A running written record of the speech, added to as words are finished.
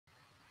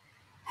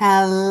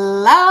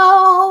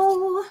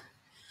Hello.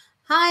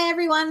 Hi,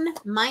 everyone.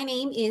 My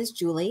name is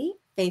Julie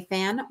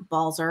Fan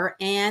Balzer.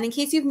 And in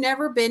case you've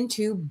never been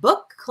to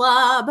book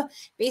club,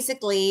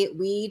 basically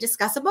we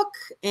discuss a book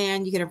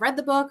and you could have read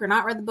the book or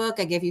not read the book.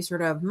 I give you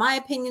sort of my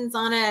opinions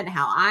on it,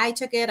 how I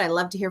took it. I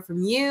love to hear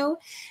from you.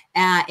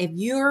 If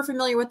you're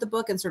familiar with the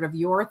book and sort of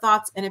your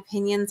thoughts and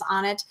opinions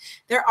on it,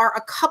 there are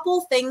a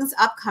couple things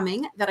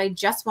upcoming that I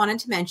just wanted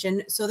to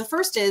mention. So the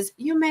first is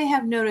you may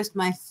have noticed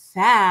my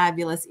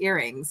fabulous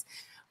earrings.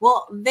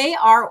 Well, they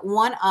are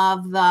one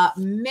of the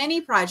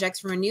many projects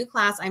from a new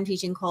class I'm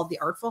teaching called The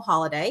Artful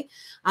Holiday.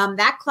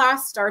 That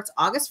class starts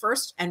August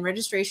 1st and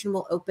registration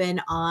will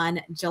open on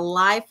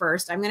July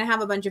 1st. I'm going to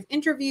have a bunch of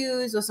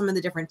interviews with some of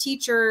the different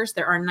teachers.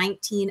 There are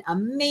 19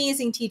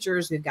 amazing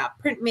teachers. We've got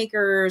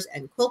printmakers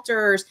and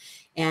quilters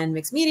and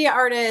mixed media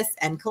artists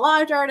and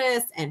collage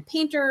artists and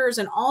painters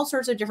and all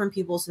sorts of different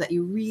people so that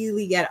you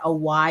really get a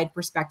wide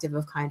perspective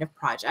of kind of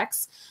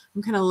projects.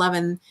 I'm kind of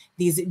loving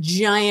these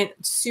giant,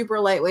 super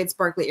lightweight,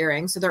 sparkly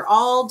earrings. So they're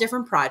all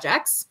different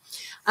projects.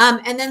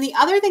 And then the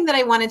other thing that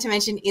I wanted to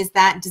mention is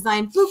that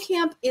Design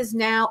Bootcamp is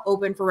now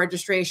open for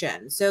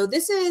registration. So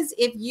this is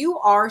if you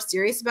are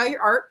serious about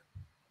your art.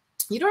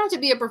 You don't have to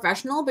be a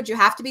professional, but you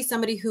have to be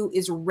somebody who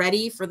is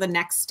ready for the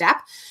next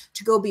step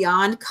to go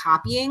beyond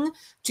copying,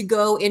 to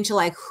go into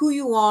like who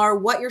you are,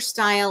 what your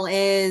style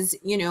is,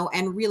 you know,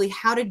 and really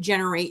how to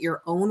generate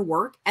your own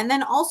work. And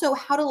then also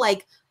how to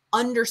like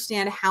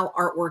understand how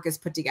artwork is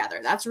put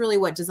together. That's really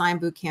what Design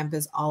Bootcamp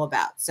is all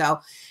about. So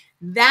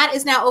that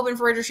is now open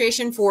for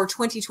registration for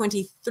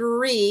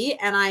 2023.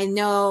 And I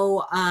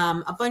know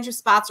a bunch of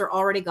spots are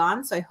already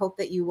gone. So I hope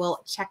that you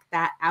will check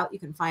that out. You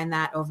can find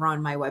that over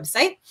on my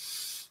website.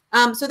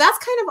 So that's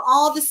kind of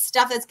all the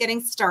stuff that's getting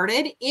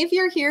started. If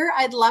you're here,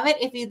 I'd love it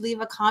if you'd leave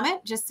a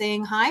comment just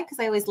saying hi, because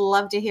I always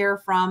love to hear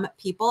from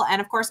people. And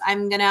of course,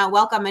 I'm going to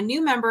welcome a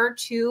new member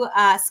to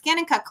Scan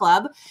and Cut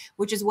Club,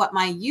 which is what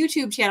my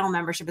YouTube channel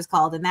membership is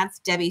called. And that's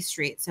Debbie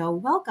Street. So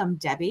welcome,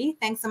 Debbie.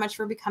 Thanks so much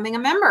for becoming a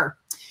member.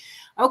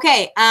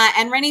 Okay,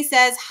 and Rennie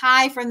says,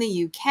 hi from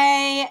the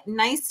UK.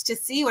 Nice to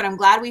see you, and I'm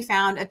glad we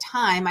found a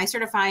time. I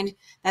sort of find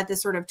that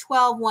this sort of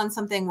 12-1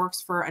 something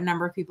works for a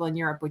number of people in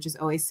Europe, which is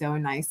always so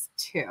nice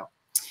too.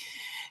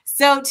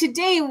 So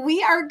today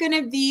we are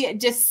going to be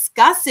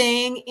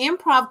discussing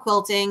Improv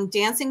Quilting,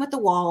 Dancing with the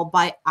Wall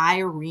by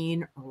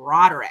Irene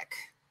Roderick,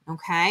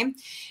 okay?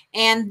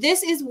 And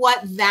this is what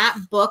that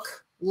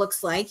book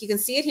looks like. You can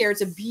see it here. It's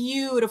a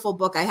beautiful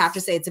book. I have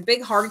to say it's a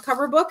big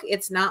hardcover book.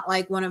 It's not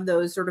like one of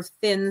those sort of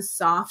thin,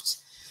 soft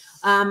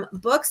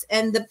books.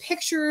 And the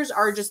pictures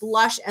are just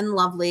lush and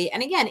lovely.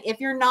 And again, if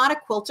you're not a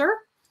quilter,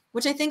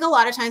 which I think a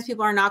lot of times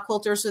people are not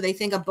quilters, so they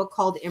think a book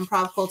called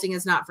Improv Quilting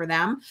is not for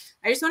them.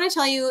 I just want to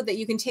tell you that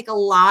you can take a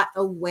lot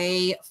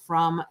away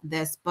from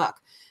this book.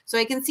 So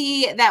I can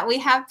see that we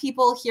have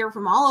people here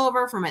from all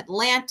over, from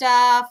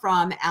Atlanta,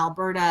 from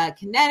Alberta,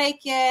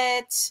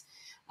 Connecticut.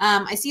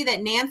 I see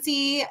that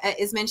Nancy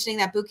is mentioning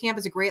that boot camp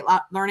is a great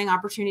learning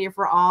opportunity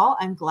for all.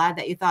 I'm glad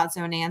that you thought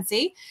so,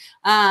 Nancy.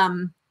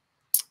 And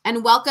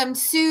welcome,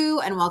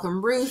 Sue, and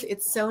welcome, Ruth.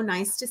 It's so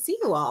nice to see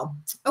you all.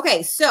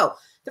 Okay, so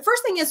the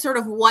first thing is sort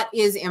of what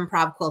is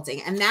improv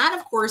quilting? And that,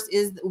 of course,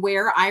 is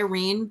where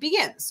Irene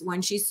begins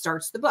when she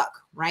starts the book,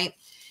 right?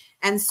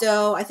 And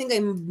so I think I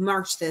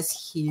marked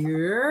this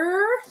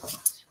here.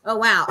 Oh,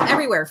 wow.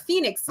 Everywhere.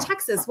 Phoenix,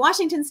 Texas,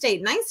 Washington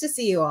State. Nice to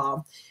see you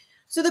all.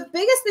 So the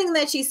biggest thing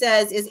that she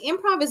says is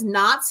improv is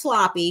not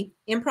sloppy.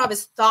 Improv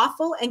is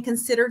thoughtful and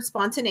considered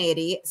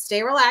spontaneity.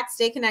 Stay relaxed,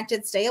 stay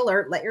connected, stay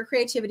alert. Let your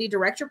creativity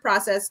direct your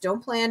process.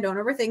 Don't plan, don't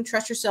overthink,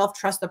 trust yourself,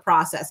 trust the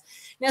process.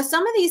 Now,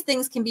 some of these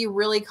things can be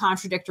really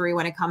contradictory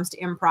when it comes to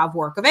improv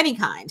work of any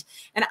kind.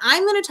 And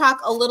I'm going to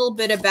talk a little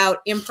bit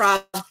about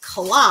improv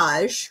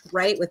collage,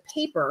 right, with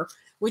paper,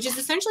 which is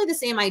essentially the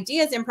same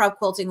idea as improv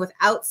quilting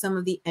without some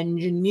of the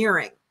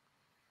engineering.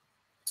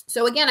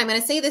 So again, I'm going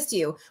to say this to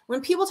you.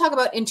 When people talk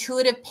about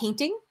intuitive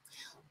painting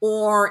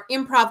or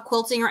improv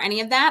quilting or any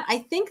of that, I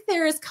think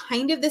there is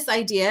kind of this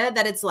idea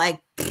that it's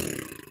like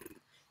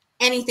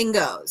anything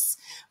goes.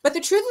 But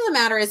the truth of the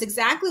matter is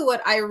exactly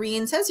what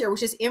Irene says here,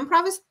 which is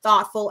improv is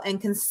thoughtful and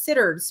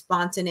considered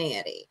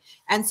spontaneity.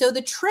 And so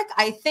the trick,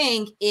 I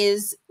think,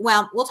 is,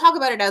 well, we'll talk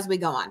about it as we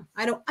go on.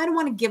 I don't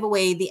want to give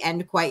away the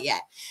end quite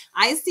yet.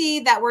 I see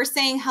that we're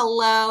saying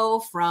hello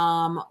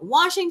from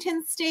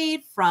Washington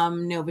State,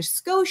 from Nova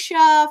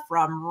Scotia,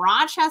 from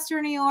Rochester,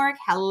 New York.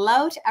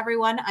 Hello to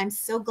everyone. I'm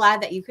so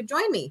glad that you could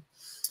join me.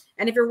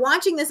 And if you're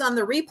watching this on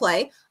the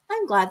replay,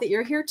 I'm glad that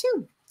you're here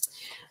too.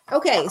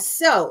 Okay,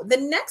 so the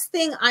next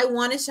thing I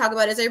wanted to talk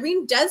about is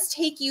Irene does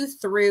take you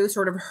through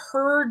sort of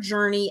her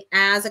journey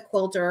as a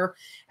quilter,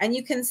 and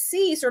you can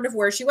see sort of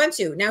where she went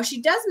to. Now,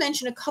 she does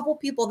mention a couple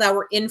people that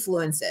were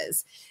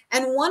influences.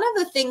 And one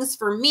of the things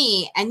for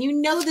me, and you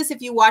know this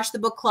if you watch the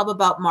book club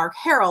about Mark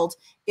Harold,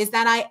 is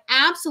that I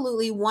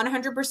absolutely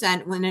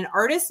 100%, when an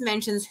artist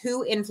mentions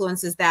who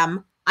influences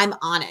them, I'm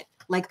on it.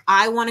 Like,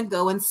 I want to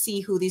go and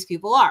see who these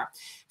people are.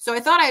 So I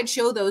thought I'd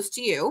show those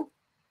to you,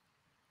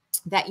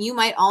 that you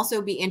might also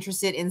be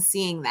interested in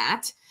seeing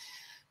that.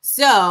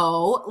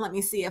 So let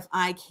me see if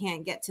I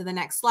can't get to the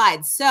next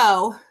slide.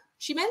 So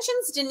she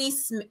mentions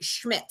Denise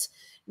Schmidt.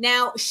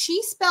 Now,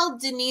 she spelled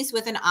Denise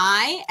with an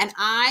I, and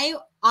I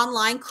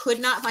online could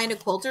not find a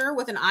quilter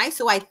with an I.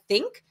 So I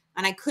think,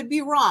 and I could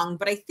be wrong,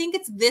 but I think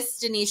it's this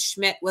Denise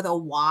Schmidt with a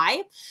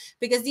Y,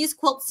 because these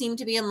quilts seem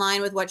to be in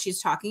line with what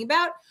she's talking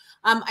about.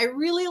 I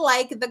really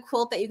like the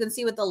quilt that you can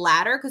see with the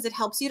ladder because it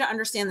helps you to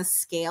understand the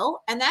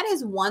scale. And that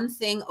is one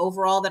thing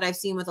overall that I've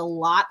seen with a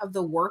lot of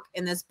the work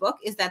in this book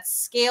is that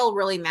scale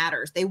really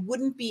matters. They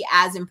wouldn't be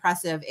as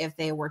impressive if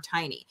they were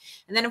tiny.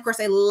 And then, of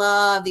course, I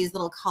love these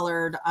little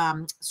colored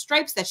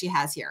stripes that she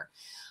has here.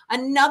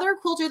 Another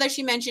quilter that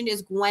she mentioned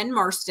is Gwen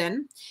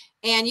Marston.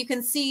 And you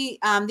can see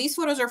these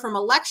photos are from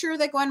a lecture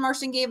that Gwen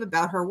Marston gave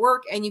about her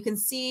work. And you can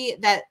see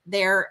that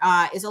there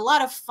is a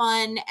lot of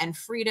fun and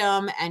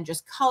freedom and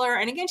just color.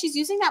 And again, she's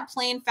using that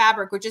plain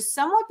fabric, which has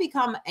somewhat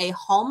become a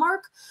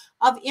hallmark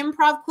of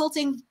improv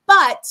quilting,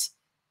 but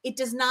it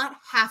does not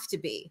have to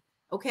be.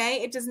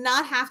 Okay, it does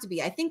not have to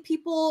be. I think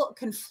people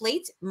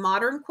conflate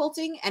modern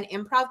quilting and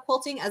improv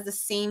quilting as the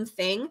same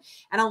thing.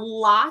 And a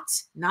lot,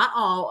 not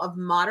all, of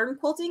modern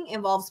quilting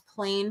involves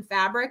plain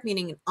fabric,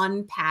 meaning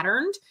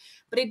unpatterned,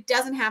 but it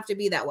doesn't have to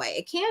be that way.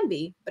 It can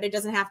be, but it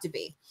doesn't have to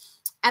be.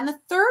 And the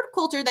third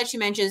quilter that she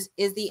mentions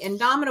is the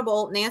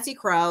indomitable Nancy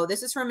Crow.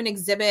 This is from an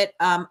exhibit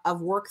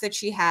of work that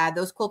she had.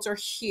 Those quilts are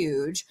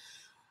huge.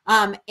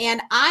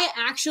 And I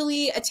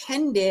actually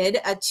attended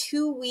a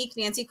 2-week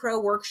Nancy Crow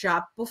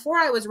workshop before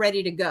I was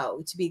ready to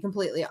go, to be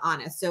completely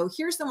honest. So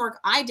here's some work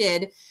I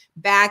did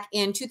back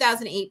in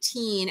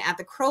 2018 at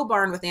the Crow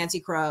Barn with Nancy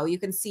Crow. You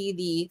can see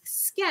the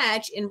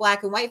sketch in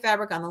black and white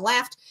fabric on the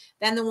left,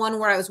 then the one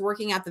where I was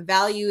working out the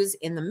values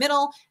in the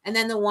middle, and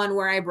then the one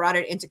where I brought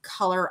it into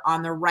color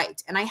on the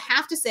right. And I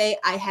have to say,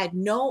 I had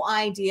no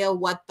idea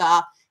what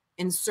the,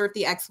 insert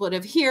the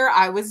expletive here,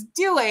 I was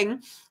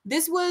doing.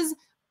 This was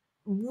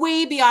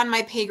way beyond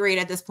my pay grade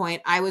at this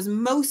point. I was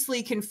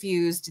mostly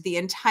confused the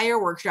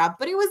entire workshop,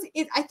 but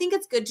I think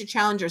it's good to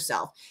challenge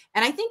yourself.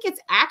 And I think it's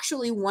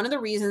actually one of the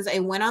reasons I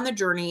went on the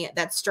journey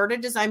that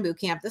started Design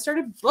Bootcamp, that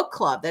started book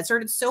club, that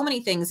started so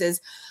many things,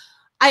 is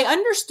I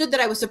understood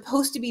that I was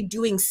supposed to be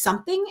doing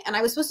something and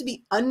I was supposed to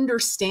be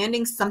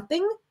understanding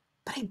something,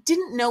 but I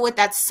didn't know what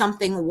that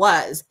something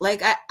was.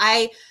 Like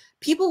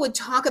people would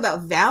talk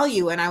about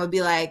value and I would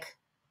be like,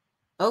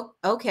 oh,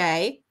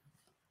 okay.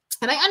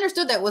 And I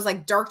understood that it was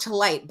like dark to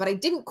light, but I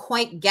didn't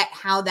quite get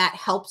how that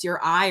helps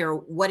your eye or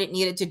what it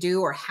needed to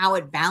do or how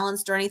it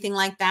balanced or anything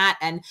like that.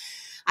 And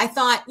I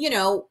thought,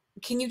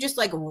 can you just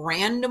like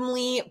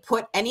randomly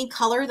put any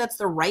color that's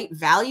the right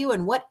value?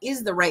 And what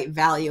is the right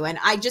value? And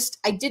I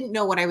didn't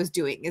know what I was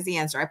doing is the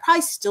answer. I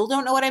probably still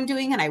don't know what I'm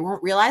doing and I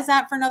won't realize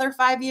that for another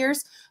 5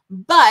 years.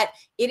 But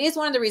it is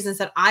one of the reasons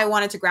that I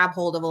wanted to grab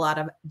hold of a lot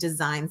of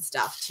design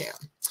stuff too.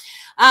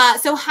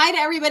 So hi to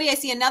everybody. I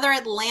see another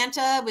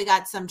Atlanta. We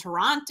got some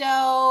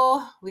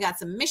Toronto. We got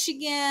some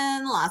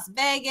Michigan, Las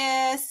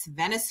Vegas,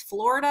 Venice,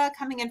 Florida,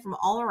 coming in from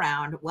all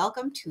around.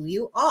 Welcome to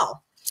you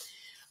all.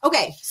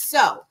 Okay,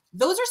 so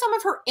those are some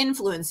of her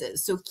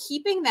influences. So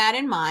keeping that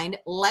in mind,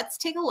 let's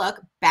take a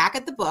look back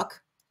at the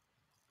book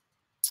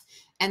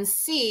and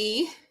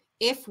see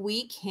if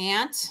we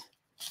can't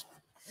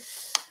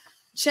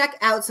check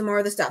out some more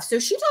of the stuff. So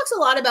she talks a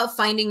lot about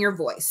finding your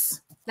voice.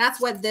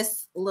 That's what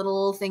this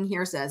little thing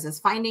here says, is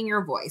finding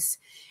your voice.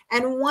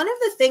 And one of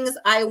the things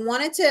I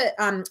wanted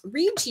to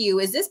read to you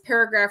is this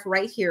paragraph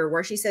right here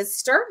where she says,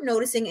 start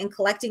noticing and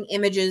collecting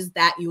images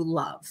that you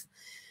love.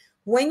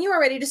 When you are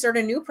ready to start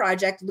a new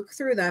project, look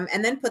through them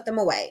and then put them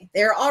away.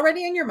 They are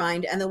already in your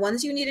mind, and the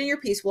ones you need in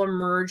your piece will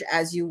emerge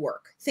as you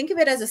work. Think of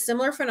it as a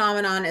similar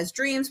phenomenon as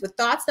dreams, with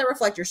thoughts that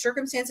reflect your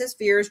circumstances,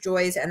 fears,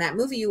 joys, and that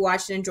movie you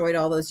watched and enjoyed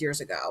all those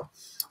years ago.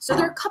 So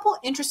there are a couple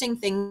interesting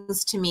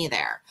things to me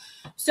there.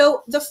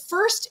 So the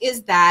first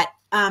is that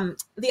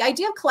the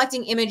idea of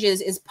collecting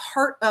images is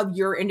part of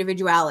your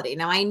individuality.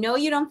 Now, I know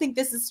you don't think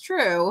this is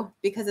true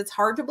because it's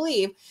hard to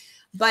believe,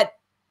 but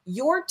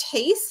your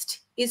taste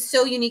is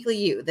so uniquely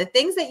you. The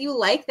things that you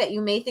like that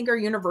you may think are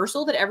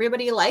universal that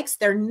everybody likes,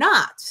 they're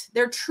not.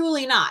 They're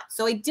truly not.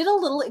 So I did a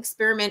little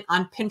experiment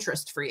on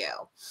Pinterest for you,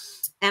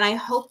 and I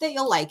hope that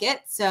you'll like it.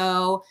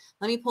 So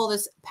let me pull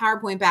this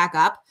PowerPoint back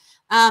up.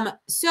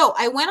 So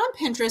I went on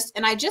Pinterest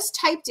and I just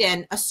typed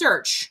in a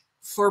search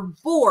for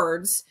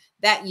boards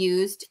that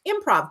used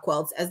improv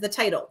quilts as the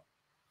title.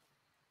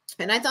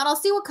 And I thought, I'll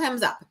see what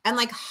comes up. And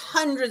like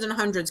hundreds and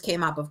hundreds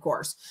came up, of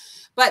course.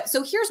 But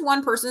so here's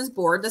one person's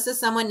board. This is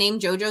someone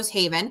named JoJo's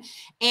Haven.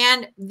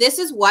 And this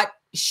is what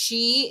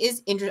she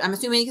is interested, I'm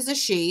assuming because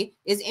she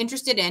is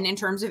interested in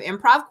terms of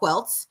improv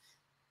quilts,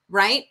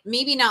 right?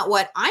 Maybe not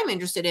what I'm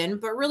interested in,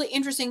 but really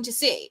interesting to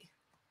see.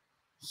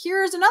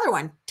 Here's another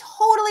one,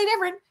 totally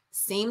different.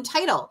 Same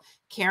title,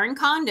 Karen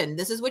Condon.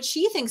 This is what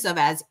she thinks of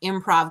as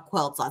improv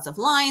quilts. Lots of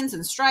lines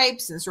and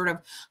stripes and sort of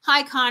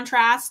high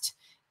contrast.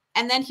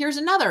 And then here's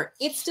another.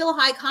 It's still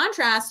high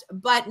contrast,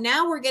 but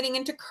now we're getting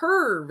into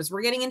curves.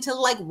 We're getting into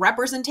like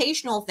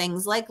representational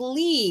things like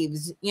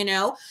leaves, you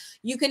know.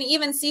 You can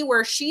even see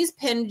where she's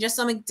pinned just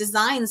some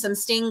designs, some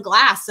stained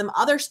glass, some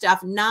other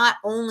stuff, not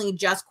only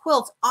just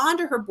quilts,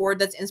 onto her board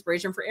that's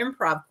inspiration for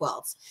improv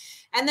quilts.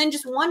 And then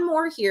just one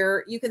more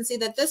here, you can see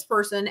that this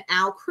person,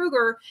 Al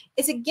Kruger,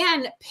 is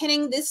again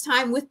pinning this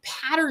time with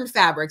patterned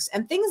fabrics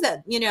and things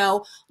that, you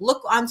know,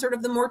 look on sort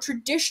of the more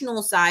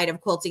traditional side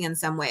of quilting in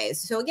some ways.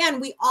 So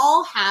again, we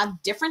all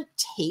have different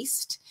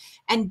taste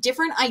and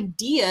different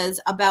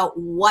ideas about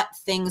what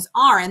things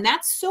are. And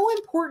that's so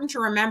important to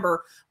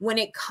remember when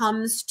it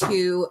comes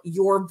to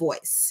your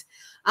voice.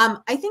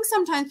 I think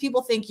sometimes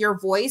people think your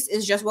voice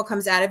is just what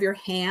comes out of your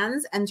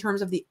hands in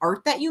terms of the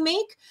art that you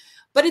make.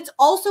 But it's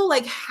also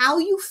like how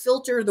you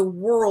filter the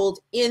world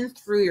in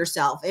through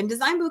yourself. In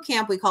Design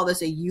Bootcamp, we call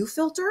this a you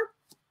filter.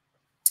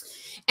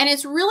 And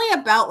it's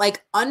really about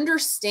like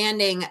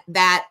understanding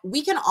that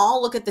we can all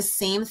look at the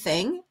same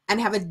thing and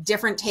have a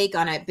different take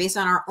on it based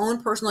on our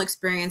own personal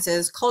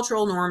experiences,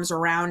 cultural norms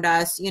around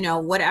us, you know,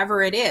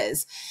 whatever it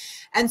is.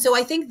 And so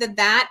I think that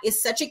that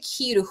is such a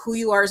key to who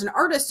you are as an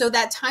artist. So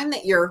that time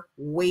that you're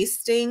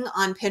wasting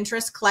on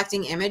Pinterest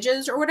collecting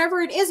images or whatever,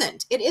 it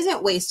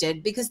isn't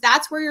wasted, because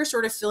that's where you're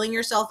sort of filling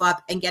yourself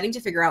up and getting to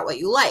figure out what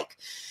you like.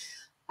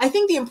 I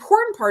think the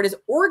important part is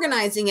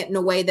organizing it in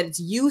a way that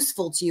it's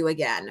useful to you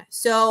again.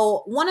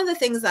 So one of the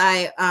things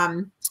I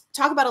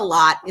talk about a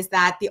lot is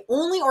that the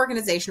only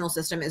organizational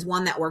system is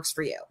one that works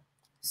for you.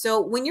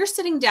 So when you're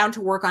sitting down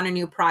to work on a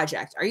new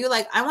project, are you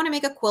like, I want to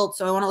make a quilt,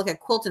 so I want to look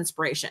at quilt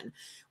inspiration?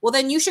 Well,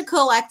 then you should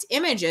collect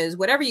images,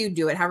 whatever you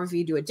do it, however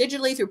you do it,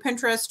 digitally through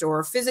Pinterest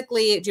or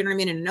physically, do you know what I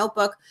mean, in a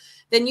notebook.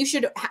 Then you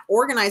should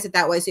organize it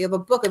that way. So you have a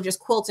book of just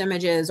quilt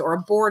images or a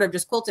board of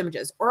just quilt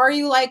images. Or are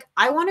you like,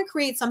 I want to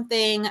create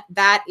something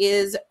that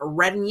is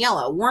red and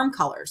yellow, warm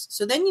colors.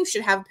 So then you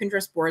should have a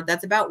Pinterest board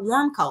that's about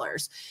warm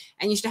colors,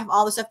 and you should have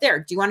all the stuff there.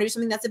 Do you want to do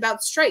something that's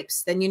about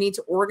stripes? Then you need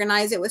to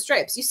organize it with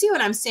stripes. You see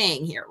what I'm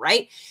saying here,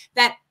 right?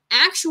 That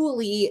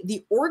actually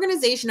the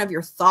organization of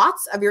your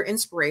thoughts, of your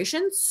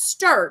inspiration,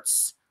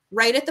 starts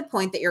right at the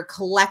point that you're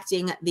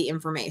collecting the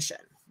information.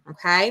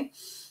 Okay.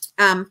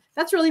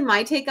 That's really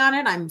my take on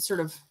it. I'm sort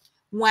of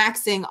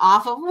waxing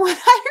off of what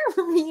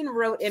Irene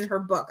wrote in her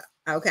book.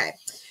 Okay.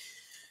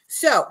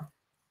 So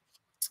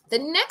the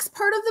next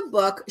part of the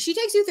book, she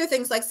takes you through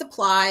things like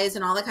supplies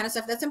and all that kind of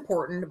stuff that's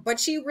important, but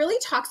she really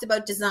talks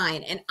about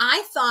design. And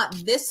I thought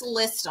this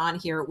list on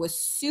here was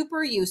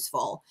super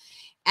useful,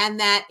 and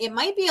that it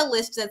might be a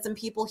list that some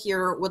people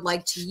here would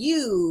like to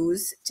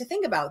use to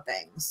think about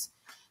things.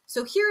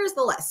 So here is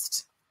the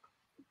list.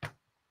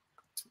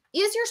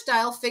 Is your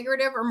style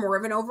figurative or more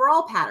of an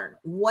overall pattern?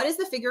 What is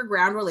the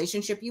figure-ground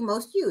relationship you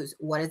most use?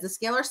 What is the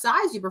scale or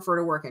size you prefer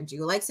to work in? Do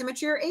you like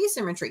symmetry or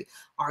asymmetry?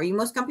 Are you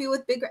most comfy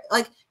with big,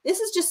 like, this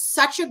is just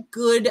such a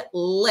good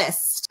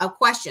list of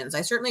questions.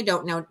 I certainly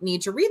don't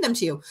need to read them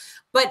to you.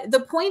 But the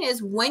point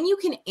is, when you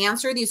can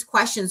answer these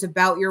questions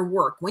about your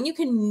work, when you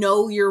can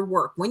know your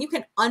work, when you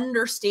can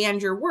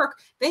understand your work,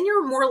 then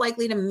you're more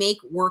likely to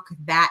make work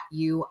that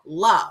you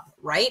love,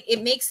 right?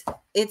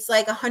 It's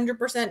like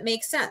 100%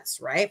 makes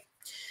sense, right?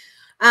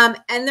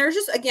 And there's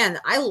just, again,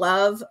 I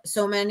love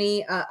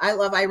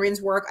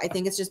Irene's work. I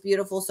think it's just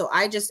beautiful. So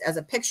I just, as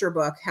a picture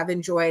book, have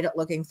enjoyed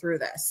looking through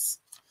this.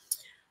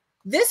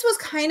 This was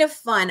kind of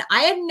fun. I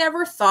had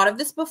never thought of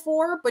this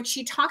before, but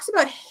she talks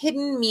about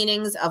hidden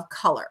meanings of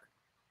color.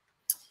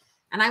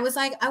 And I was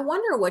like, I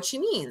wonder what she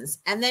means.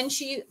 And then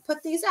she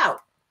put these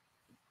out.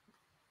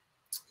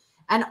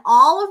 And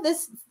all of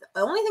this, the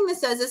only thing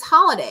this says is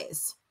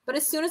holidays. But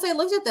as soon as I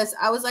looked at this,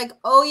 I was like,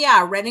 oh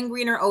yeah, red and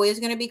green are always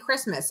going to be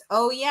Christmas.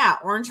 Oh yeah,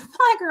 orange and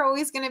black are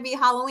always going to be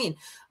Halloween.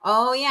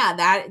 Oh yeah,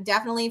 that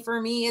definitely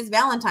for me is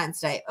Valentine's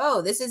Day.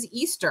 Oh, this is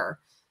Easter.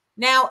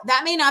 Now,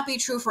 that may not be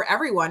true for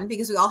everyone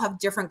because we all have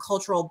different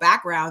cultural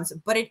backgrounds,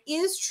 but it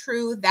is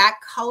true that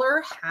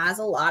color has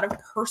a lot of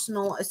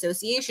personal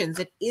associations.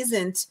 It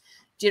isn't,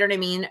 do you know what I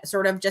mean,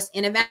 sort of just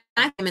in a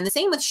vacuum. And the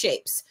same with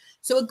shapes.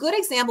 So a good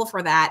example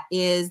for that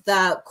is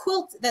the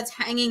quilt that's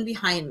hanging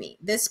behind me,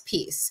 this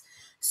piece.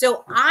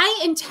 So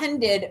I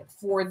intended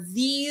for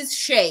these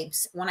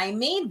shapes, when I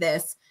made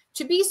this,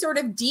 to be sort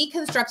of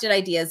deconstructed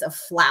ideas of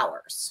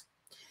flowers.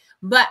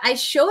 But I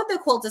showed the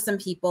quilt to some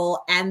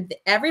people, and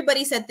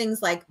everybody said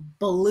things like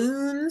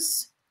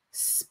balloons,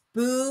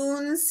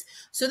 spoons.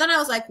 So then I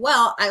was like,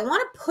 well, I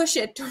want to push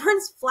it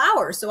towards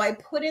flowers. So I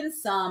put in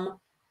some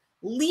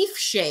leaf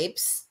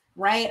shapes,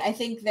 right? I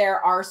think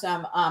there are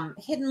some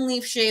hidden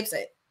leaf shapes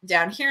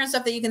down here and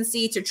stuff that you can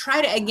see to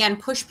try to, again,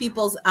 push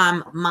people's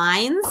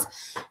minds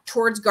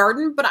towards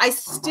garden. But I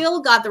still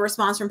got the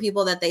response from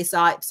people that they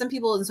saw, some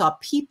people saw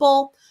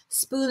people.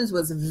 Spoons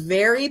was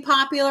very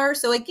popular.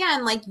 So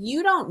again, like,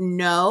 you don't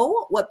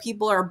know what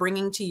people are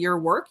bringing to your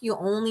work. You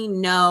only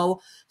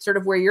know sort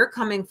of where you're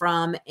coming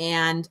from.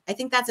 And I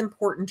think that's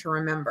important to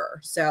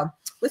remember. So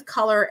with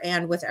color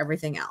and with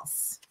everything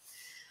else.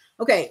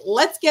 Okay,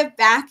 let's get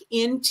back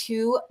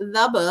into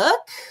the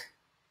book.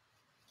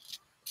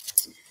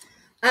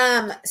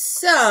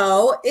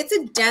 So it's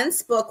a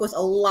dense book with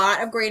a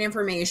lot of great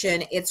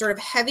information. It's sort of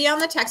heavy on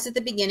the text at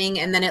the beginning,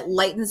 and then it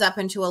lightens up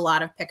into a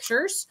lot of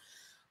pictures.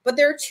 But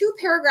there are two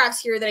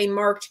paragraphs here that I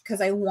marked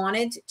because I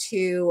wanted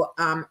to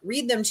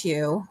read them to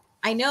you.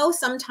 I know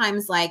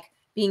sometimes like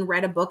being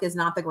read a book is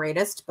not the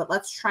greatest, but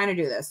let's try to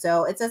do this.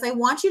 So it says, I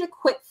want you to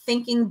quit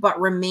thinking, but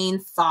remain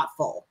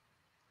thoughtful.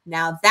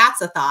 Now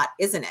that's a thought,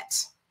 isn't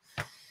it?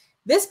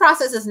 This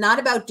process is not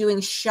about doing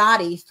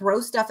shoddy,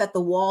 throw stuff at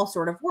the wall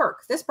sort of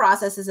work. This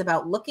process is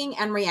about looking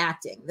and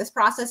reacting. This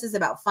process is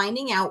about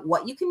finding out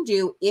what you can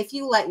do if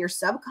you let your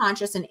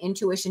subconscious and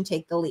intuition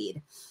take the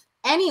lead.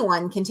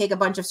 Anyone can take a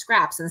bunch of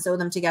scraps and sew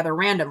them together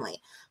randomly,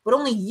 but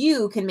only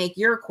you can make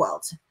your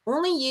quilt.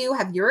 Only you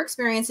have your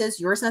experiences,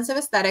 your sense of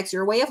aesthetics,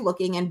 your way of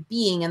looking and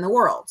being in the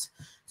world.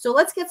 So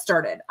let's get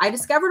started. I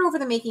discovered over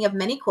the making of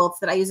many quilts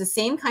that I use the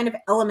same kind of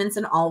elements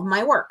in all of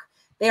my work.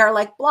 They are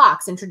like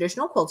blocks in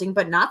traditional quilting,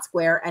 but not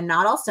square and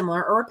not all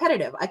similar or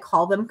repetitive. I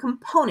call them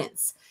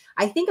components.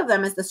 I think of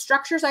them as the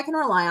structures I can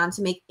rely on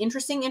to make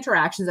interesting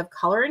interactions of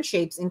color and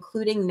shapes,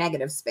 including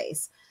negative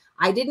space.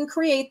 I didn't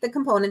create the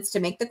components to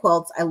make the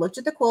quilts. I looked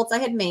at the quilts I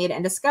had made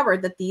and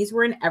discovered that these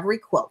were in every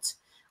quilt.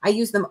 I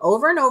used them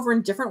over and over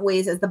in different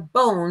ways as the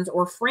bones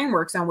or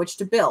frameworks on which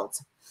to build.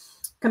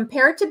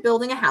 Compared to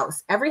building a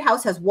house, every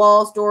house has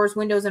walls, doors,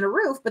 windows, and a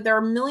roof, but there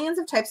are millions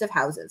of types of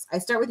houses. I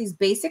start with these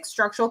basic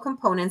structural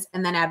components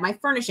and then add my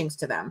furnishings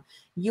to them.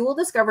 You will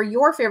discover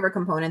your favorite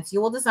components.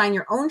 You will design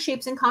your own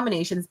shapes and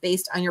combinations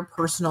based on your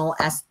personal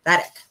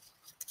aesthetic.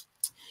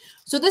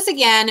 So this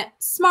again,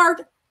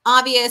 smart,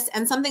 obvious,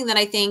 and something that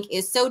I think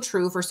is so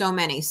true for so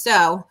many.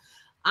 So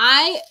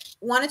I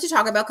wanted to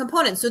talk about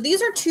components. So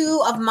these are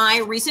two of my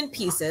recent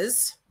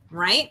pieces,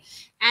 right?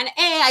 And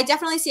I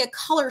definitely see a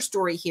color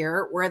story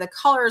here where the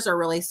colors are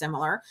really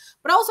similar,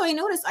 but also I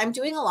notice I'm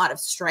doing a lot of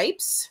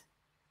stripes,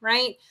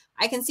 right?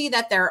 I can see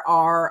that there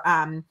are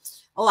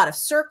a lot of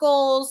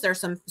circles. There's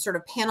some sort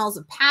of panels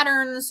of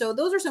patterns. So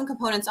those are some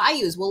components I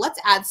use. Well,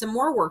 let's add some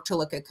more work to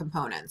look at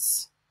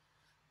components.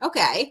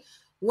 Okay,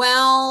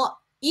 well,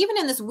 even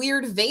in this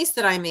weird vase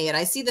that I made,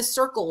 I see the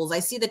circles, I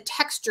see the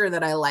texture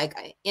that I like.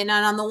 And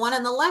on the one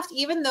on the left,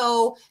 even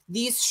though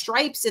these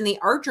stripes in the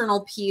art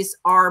journal piece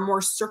are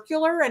more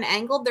circular and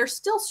angled, they're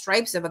still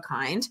stripes of a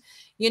kind,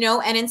 you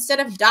know, and instead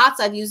of dots,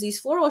 I've used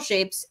these floral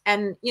shapes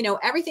and, you know,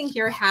 everything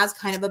here has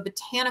kind of a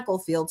botanical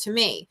feel to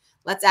me.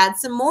 Let's add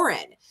some more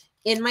in.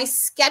 In my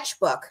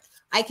sketchbook,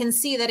 I can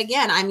see that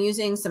again, I'm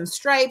using some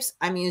stripes,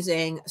 I'm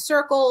using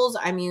circles,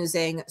 I'm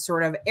using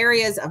sort of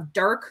areas of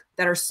dark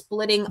that are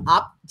splitting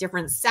up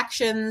different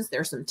sections.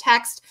 There's some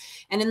text.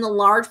 And in the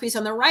large piece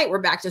on the right, we're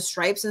back to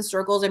stripes and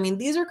circles. I mean,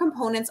 these are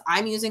components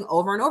I'm using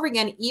over and over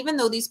again, even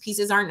though these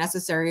pieces aren't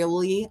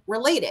necessarily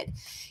related.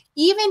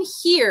 Even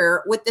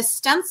here with the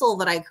stencil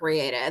that I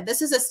created,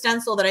 this is a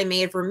stencil that I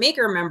made for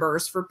maker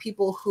members, for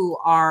people who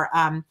are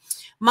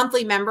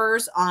monthly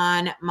members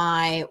on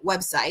my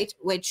website,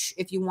 which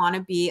if you want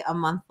to be a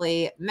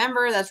monthly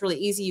member, that's really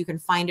easy. You can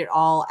find it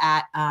all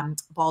at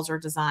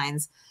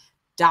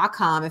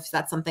balzerdesigns.com if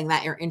that's something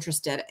that you're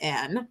interested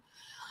in.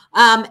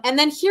 And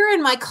then here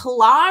in my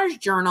collage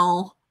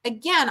journal,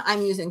 again,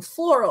 I'm using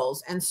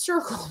florals and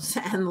circles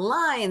and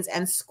lines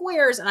and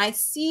squares, and I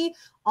see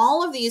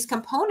all of these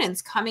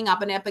components coming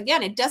up and up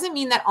again. It doesn't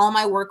mean that all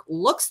my work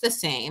looks the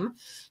same,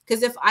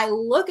 because if I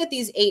look at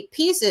these 8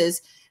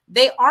 pieces,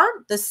 they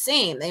aren't the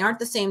same. They aren't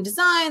the same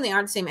design. They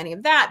aren't the same any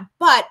of that,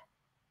 but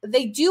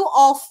they do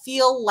all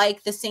feel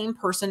like the same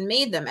person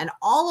made them. And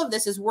all of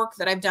this is work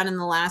that I've done in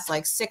the last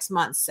like 6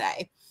 months,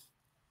 say.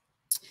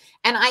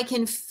 And I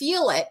can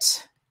feel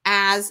it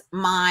as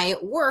my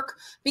work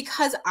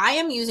because I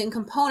am using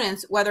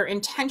components, whether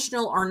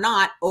intentional or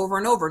not, over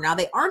and over. Now,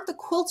 they aren't the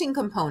quilting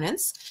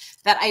components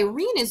that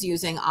Irene is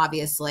using,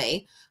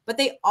 obviously, but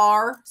they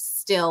are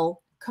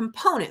still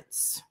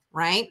components,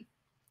 right?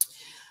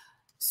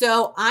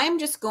 So I'm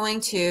just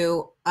going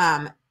to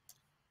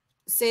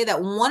say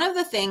that one of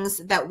the things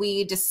that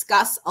we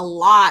discuss a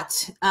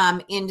lot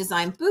in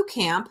Design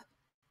Bootcamp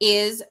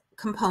is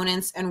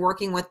components and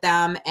working with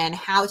them and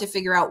how to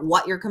figure out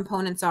what your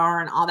components are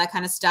and all that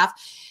kind of stuff.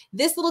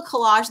 This little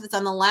collage that's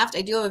on the left,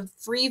 I do have a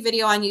free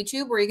video on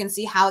YouTube where you can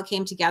see how it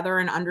came together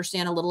and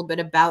understand a little bit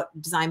about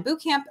Design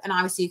Bootcamp. And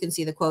obviously you can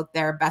see the quote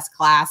there, best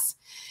class.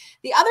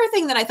 The other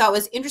thing that I thought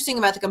was interesting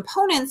about the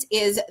components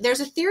is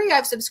there's a theory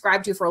I've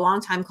subscribed to for a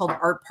long time called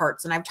art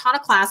parts, and I've taught a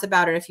class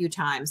about it a few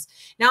times.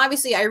 Now,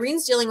 obviously,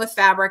 Irene's dealing with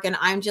fabric and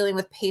I'm dealing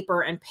with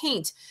paper and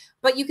paint,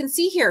 but you can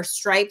see here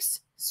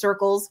stripes,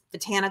 circles,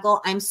 botanical.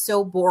 I'm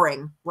so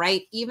boring,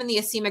 right? Even the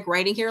asemic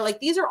writing here,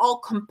 like these are all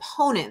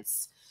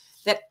components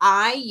that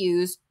I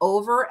use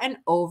over and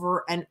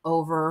over and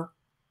over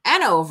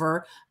and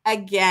over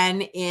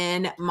again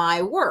in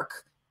my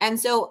work. And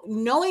so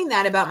knowing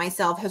that about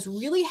myself has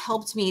really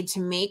helped me to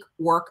make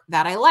work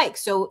that I like.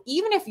 So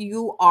even if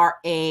you are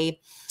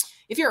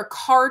if you're a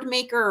card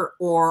maker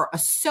or a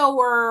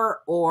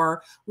sewer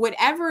or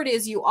whatever it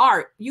is you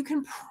are, you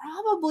can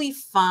probably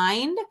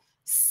find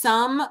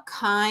some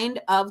kind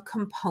of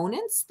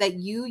components that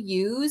you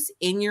use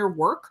in your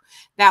work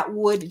that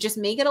would just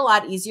make it a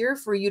lot easier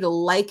for you to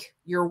like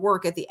your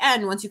work at the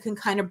end once you can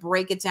kind of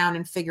break it down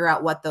and figure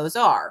out what those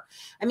are.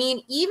 I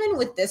mean, even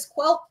with this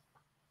quilt,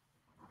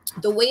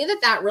 the way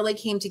that really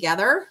came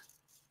together,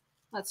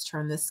 let's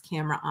turn this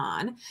camera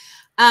on.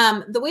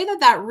 The way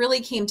that really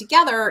came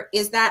together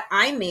is that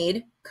I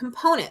made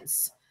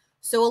components.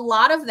 So a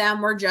lot of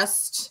them were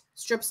just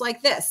strips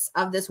like this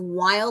of this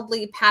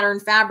wildly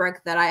patterned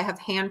fabric that I have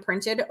hand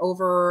printed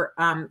over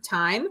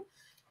time.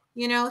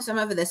 You know, some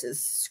of this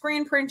is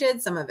screen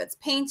printed, some of it's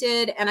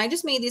painted, and I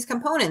just made these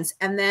components.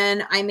 And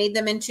then I made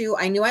them into,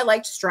 I knew I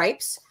liked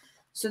stripes.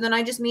 So then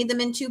I just made them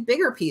into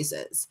bigger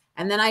pieces.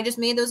 And then I just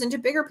made those into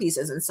bigger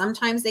pieces. And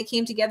sometimes they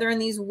came together in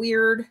these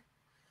weird,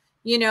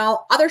 you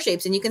know, other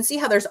shapes. And you can see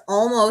how there's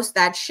almost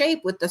that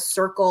shape with the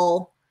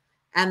circle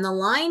and the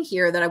line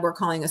here that we're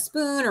calling a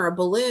spoon or a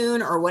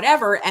balloon or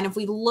whatever. And if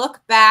we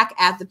look back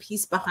at the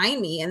piece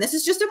behind me, and this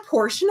is just a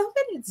portion of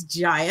it, it's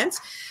giant.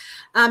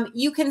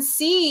 You can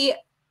see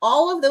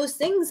all of those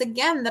things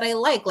again that I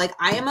like. Like,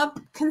 I am a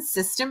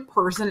consistent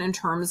person in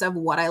terms of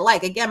what I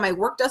like. Again, my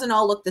work doesn't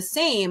all look the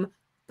same,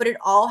 but it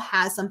all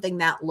has something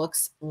that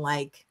looks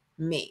like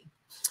me.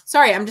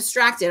 Sorry, I'm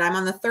distracted. I'm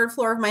on the 3rd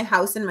floor of my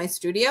house in my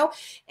studio,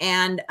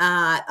 and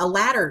a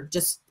ladder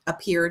just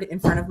appeared in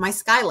front of my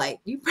skylight.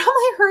 You probably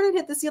heard it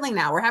hit the ceiling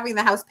now. We're having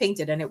the house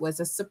painted, and it was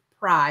a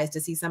surprise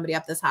to see somebody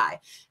up this high,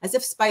 as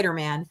if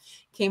Spider-Man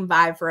came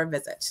by for a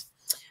visit.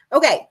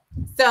 Okay,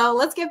 so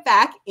let's get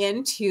back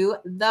into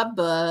the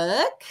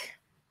book.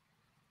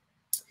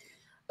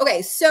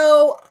 Okay,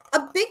 so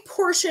a big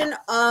portion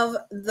of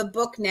the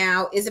book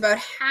now is about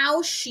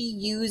how she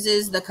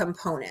uses the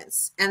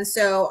components. And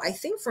so I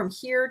think from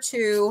here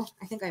to,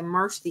 I think I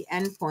marked the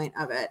end point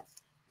of it.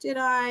 Did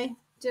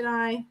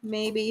I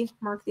maybe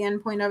mark the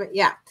end point of it?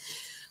 Yeah.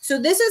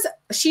 So this is,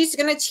 she's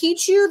going to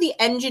teach you the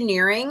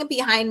engineering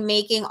behind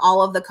making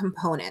all of the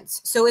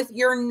components. So if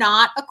you're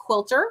not a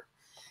quilter,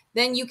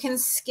 then you can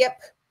skip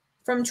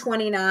from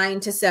 29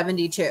 to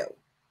 72.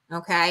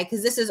 Okay,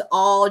 because this is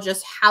all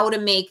just how to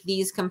make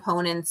these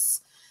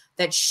components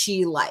that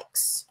she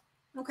likes.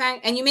 Okay,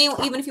 and you may,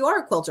 even if you are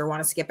a quilter,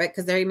 want to skip it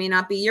because they may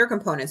not be your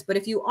components. But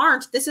if you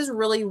aren't, this is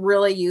really,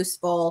 really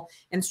useful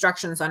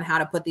instructions on how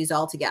to put these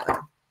all together.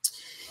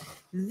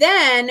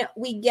 Then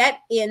we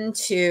get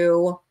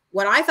into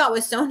what I thought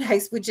was so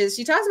nice, which is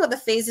she talks about the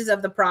phases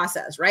of the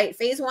process, right?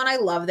 Phase 1, I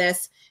love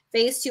this.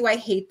 Phase 2, I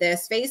hate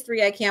this. Phase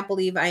 3, I can't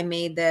believe I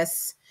made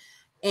this.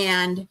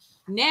 And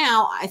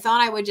now I thought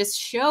I would just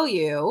show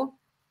you.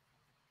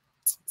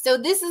 So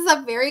this is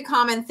a very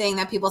common thing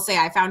that people say.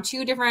 I found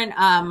 2 different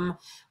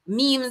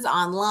memes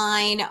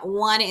online.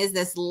 One is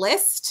this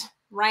list,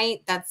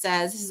 right, that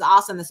says, this is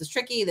awesome, this is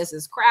tricky, this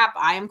is crap,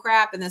 I am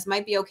crap, and this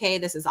might be okay,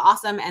 this is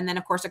awesome. And then,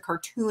 of course, a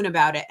cartoon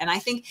about it. And I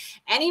think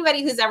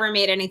anybody who's ever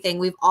made anything,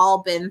 we've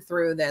all been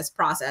through this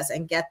process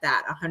and get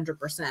that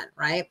 100%,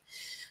 right?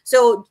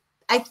 So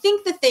I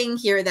think the thing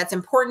here that's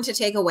important to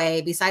take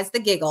away, besides the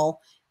giggle,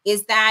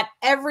 is that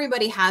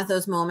everybody has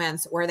those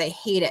moments where they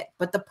hate it.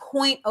 But the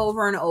point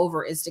over and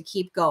over is to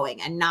keep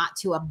going and not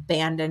to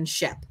abandon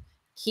ship.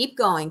 Keep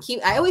going.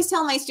 I always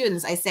tell my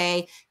students, I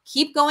say,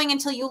 keep going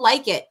until you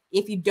like it.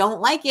 If you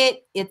don't like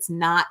it, it's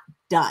not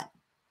done.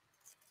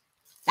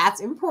 That's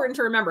important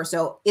to remember.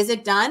 So is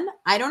it done?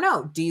 I don't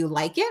know. Do you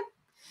like it?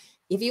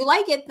 If you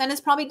like it, then it's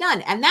probably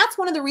done. And that's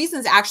one of the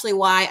reasons actually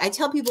why I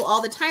tell people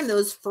all the time,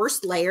 those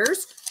first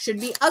layers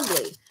should be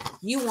ugly.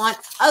 You want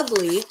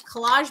ugly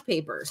collage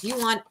papers. You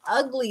want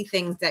ugly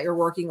things that you're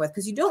working with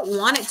because you don't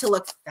want it to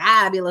look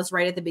fabulous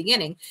right at the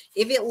beginning.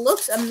 If it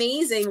looks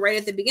amazing right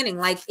at the beginning,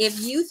 like if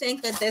you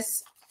think that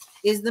this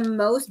is the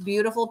most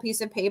beautiful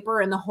piece of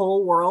paper in the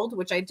whole world,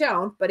 which I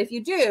don't, but if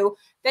you do,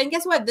 then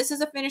guess what? This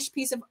is a finished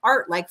piece of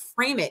art. Like,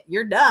 frame it,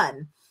 you're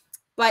done.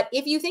 But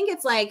if you think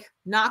it's like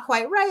not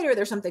quite right, or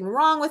there's something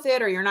wrong with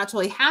it, or you're not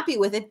totally happy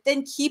with it,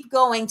 then keep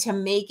going to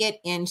make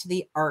it into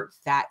the art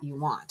that you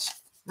want,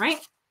 right?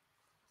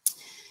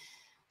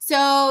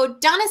 So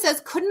Donna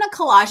says, couldn't a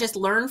collagist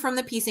learn from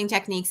the piecing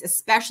techniques,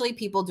 especially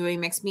people doing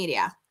mixed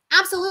media?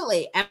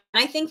 Absolutely. And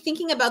I think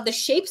thinking about the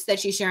shapes that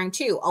she's sharing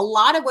too, a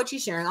lot of what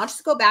she's sharing, I'll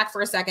just go back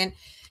for a second,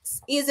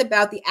 is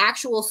about the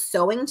actual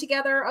sewing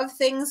together of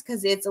things,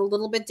 because it's a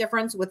little bit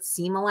different with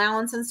seam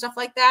allowance and stuff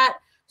like that.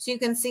 So you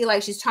can see,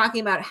 like, she's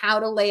talking about how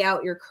to lay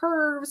out your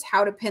curves,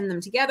 how to pin them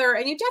together,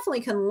 and you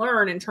definitely can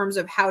learn in terms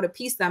of how to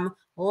piece them.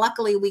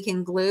 Luckily, we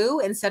can glue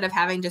instead of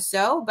having to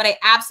sew, but I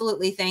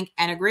absolutely think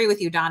and agree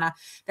with you, Donna,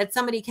 that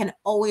somebody can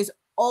always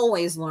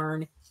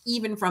learn,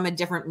 even from a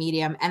different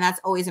medium, and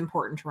that's always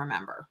important to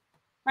remember,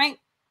 right?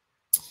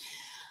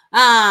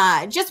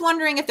 Just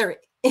wondering if there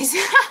is...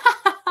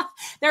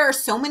 There are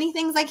so many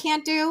things I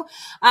can't do.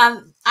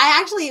 I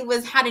actually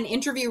had an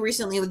interview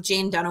recently with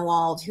Jane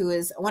Dunewald, who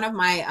is one of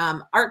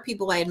my art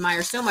people I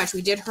admire so much.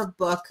 We did her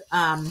book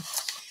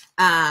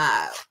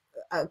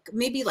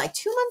maybe like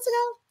 2 months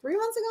ago, 3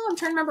 months ago. I'm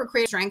trying to remember,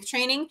 Creative Strength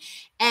Training.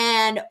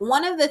 And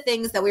one of the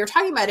things that we were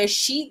talking about is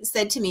she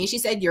said to me, she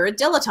said, you're a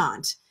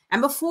dilettante.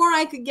 And before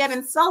I could get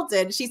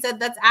insulted, she said,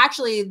 that's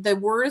actually, the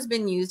word has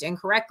been used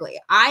incorrectly.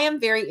 I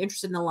am very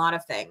interested in a lot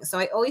of things. So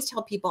I always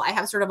tell people I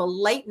have sort of a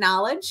light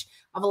knowledge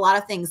of a lot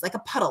of things, like a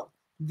puddle,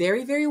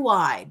 very, very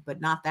wide, but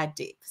not that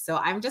deep. So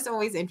I'm just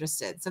always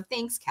interested. So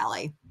thanks,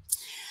 Kelly.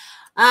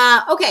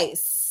 Okay,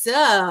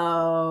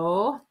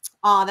 so,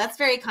 oh, that's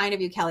very kind of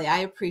you, Kelly. I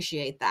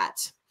appreciate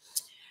that.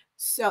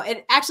 So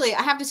it actually,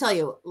 I have to tell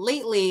you,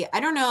 lately, I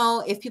don't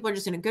know if people are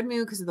just in a good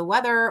mood because of the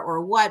weather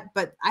or what,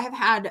 but I have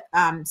had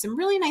some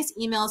really nice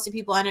emails to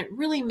people, and it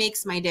really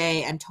makes my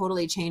day and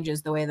totally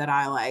changes the way that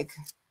I like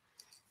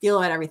feel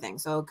about everything.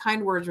 So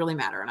kind words really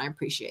matter, and I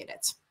appreciate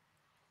it.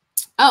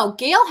 Oh,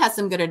 Gail has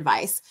some good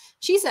advice.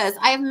 She says,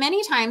 I have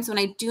many times when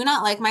I do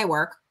not like my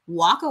work,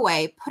 walk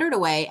away, put it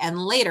away, and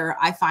later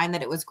I find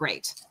that it was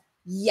great.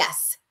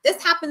 Yes,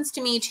 this happens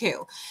to me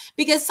too,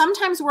 because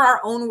sometimes we're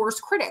our own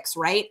worst critics,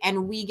 right?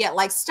 And we get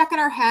like stuck in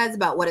our heads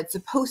about what it's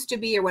supposed to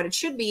be or what it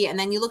should be. And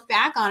then you look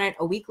back on it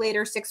a week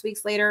later, 6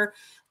 weeks later,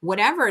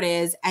 whatever it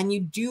is, and you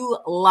do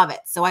love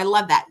it. So I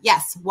love that.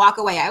 Yes, walk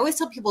away. I always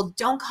tell people,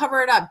 don't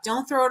cover it up.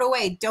 Don't throw it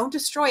away. Don't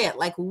destroy it.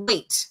 Like,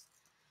 wait.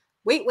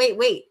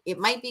 It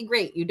might be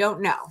great. You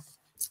don't know.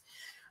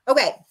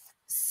 Okay.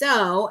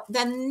 So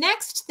the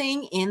next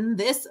thing in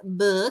this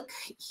book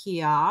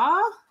here,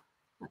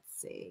 let's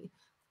see.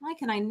 Why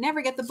can I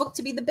never get the book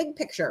to be the big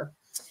picture?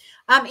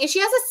 She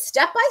has a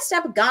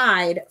step-by-step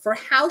guide for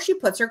how she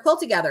puts her quilt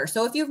together.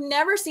 So if you've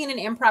never seen an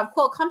improv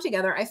quilt come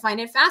together, I find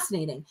it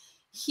fascinating.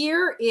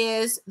 Here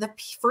is the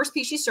first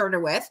piece she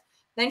started with.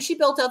 Then she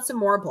built out some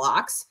more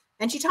blocks,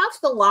 and she talks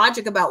the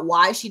logic about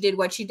why she did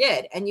what she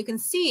did. And you can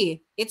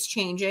see it's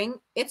changing,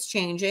 it's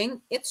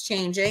changing, it's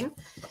changing.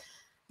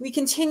 We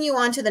continue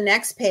on to the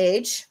next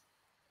page.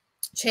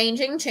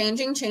 Changing,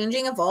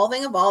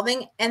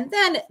 evolving. And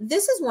then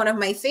this is one of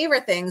my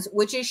favorite things,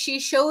 which is she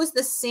shows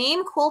the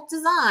same quilt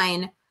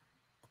design,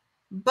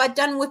 but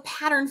done with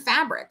pattern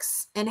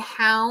fabrics and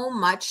how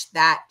much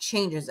that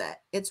changes it.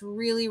 It's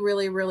really,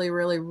 really, really,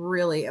 really,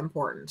 really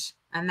important.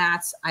 And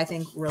that's, I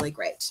think, really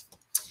great.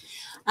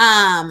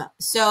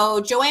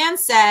 So Joanne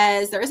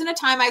says, there isn't a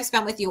time I've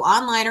spent with you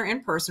online or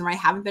in person where I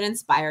haven't been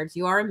inspired.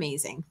 You are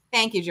amazing.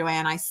 Thank you,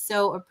 Joanne. I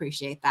so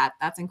appreciate that.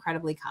 That's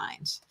incredibly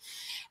kind.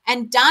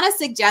 And Donna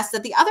suggests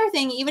that the other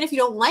thing, even if you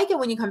don't like it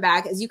when you come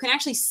back, is you can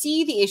actually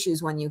see the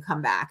issues when you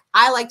come back.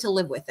 I like to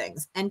live with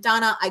things. And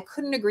Donna, I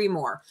couldn't agree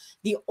more.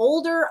 The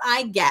older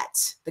I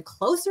get, the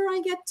closer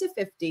I get to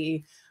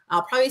 50,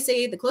 I'll probably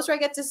say the closer I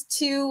get to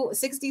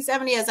 60,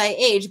 70 as I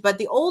age, but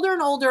the older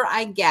and older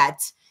I get,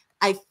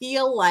 I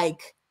feel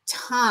like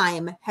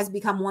time has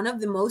become one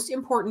of the most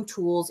important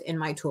tools in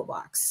my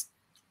toolbox.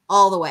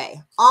 All the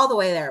way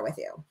there with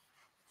you.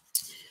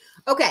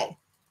 Okay.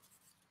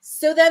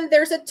 So then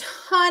there's a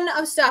ton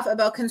of stuff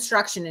about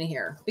construction in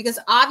here, because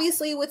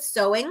obviously with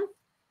sewing,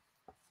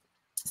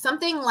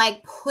 something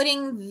like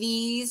putting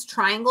these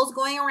triangles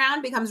going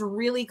around becomes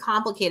really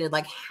complicated.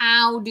 Like,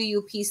 how do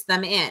you piece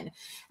them in?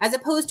 As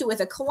opposed to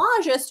with a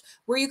collagist,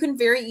 where you can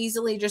very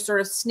easily just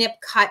sort of snip,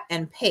 cut,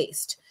 and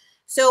paste.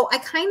 So I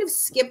kind of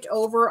skipped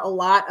over a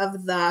lot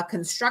of the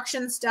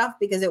construction stuff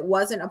because it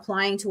wasn't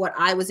applying to what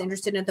I was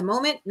interested in at the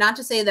moment. Not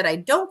to say that I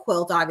don't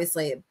quilt,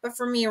 obviously, but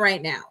for me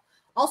right now.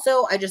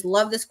 Also, I just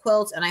love this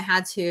quilt, and I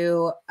had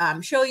to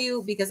show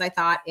you because I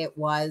thought it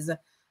was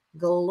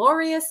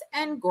glorious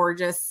and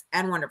gorgeous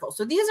and wonderful.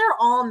 So these are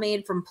all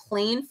made from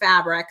plain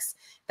fabrics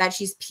that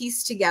she's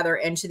pieced together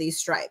into these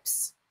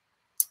stripes.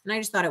 And I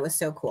just thought it was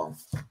so cool.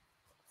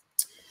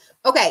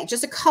 Okay,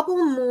 just a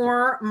couple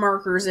more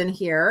markers in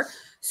here.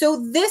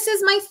 So this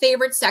is my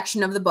favorite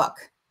section of the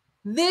book.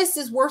 This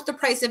is worth the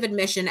price of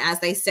admission, as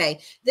they say.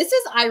 This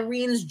is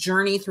Irene's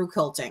journey through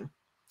quilting,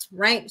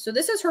 right? So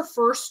this is her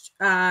first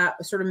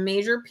sort of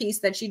major piece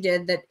that she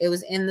did, that it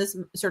was in this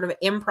sort of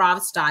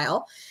improv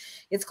style.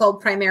 It's called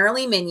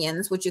Primarily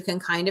Minions, which you can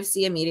kind of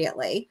see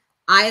immediately.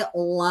 I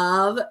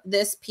love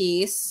this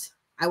piece.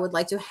 I would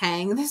like to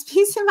hang this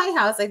piece in my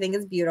house. I think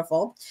it's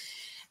beautiful.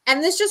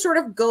 And this just sort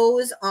of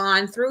goes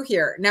on through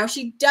here. Now,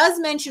 she does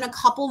mention a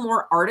couple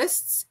more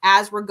artists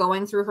as we're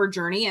going through her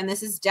journey. And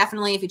this is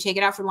definitely, if you take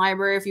it out from the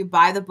library, if you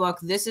buy the book,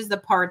 this is the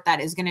part that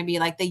is going to be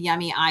like the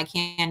yummy eye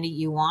candy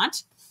you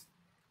want.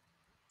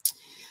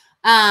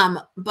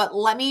 But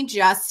let me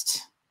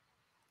just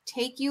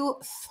take you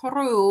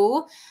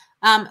through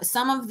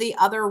some of the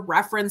other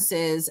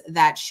references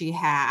that she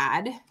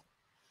had.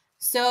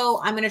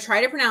 So I'm going to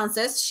try to pronounce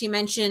this. She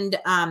mentioned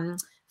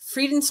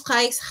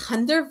Friedensreichs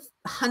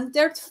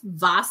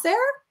Hundertwasser.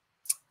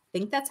 I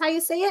think that's how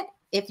you say it.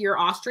 If you're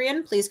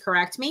Austrian, please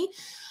correct me.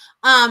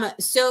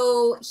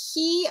 So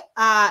he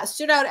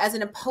stood out as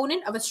an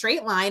opponent of a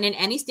straight line in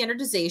any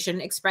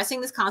standardization,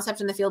 expressing this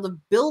concept in the field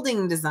of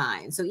building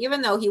design. So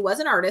even though he was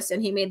an artist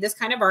and he made this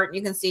kind of art,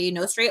 you can see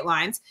no straight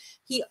lines,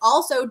 he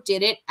also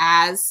did it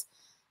as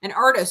an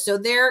artist. So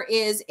there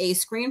is a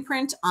screen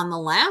print on the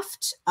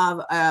left of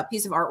a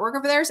piece of artwork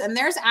of theirs, and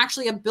there's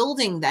actually a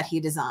building that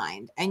he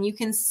designed. And you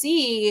can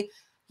see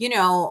you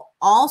know,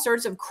 all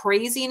sorts of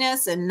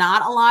craziness and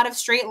not a lot of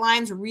straight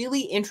lines,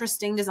 really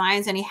interesting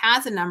designs. And he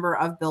has a number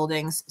of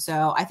buildings.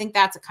 So I think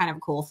that's a kind of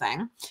a cool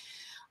thing.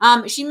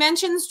 She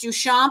mentions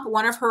Duchamp.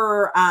 One of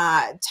her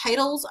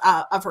titles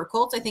of her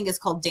quilts, I think, is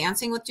called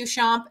Dancing with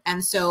Duchamp.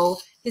 And so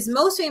his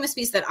most famous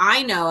piece that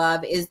I know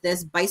of is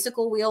this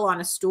bicycle wheel on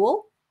a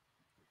stool.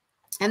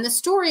 And the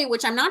story,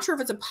 which I'm not sure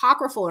if it's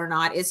apocryphal or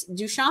not, is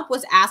Duchamp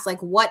was asked,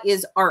 like, what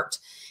is art?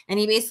 And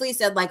he basically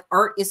said, like,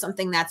 art is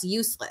something that's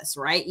useless,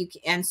 right?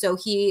 And so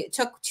he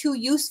took two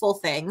useful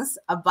things,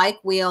 a bike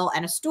wheel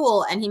and a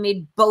stool, and he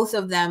made both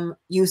of them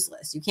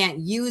useless. You can't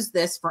use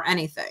this for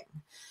anything.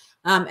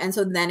 And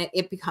so then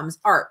it becomes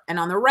art. And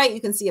on the right, you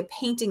can see a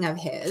painting of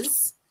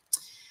his.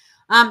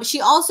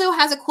 She also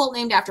has a quilt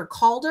named after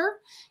Calder.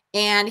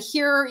 And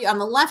here on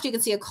the left, you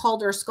can see a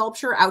Calder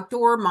sculpture,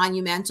 outdoor,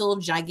 monumental,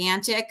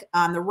 gigantic.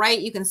 On the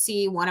right, you can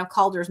see one of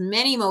Calder's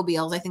many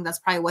mobiles. I think that's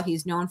probably what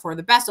he's known for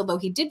the best, although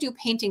he did do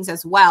paintings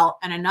as well,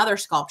 and another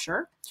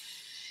sculpture.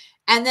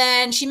 And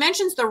then she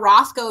mentions the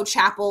Rothko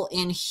Chapel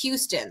in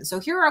Houston. So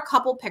here are a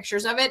couple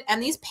pictures of it.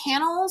 And these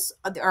panels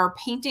or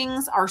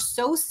paintings are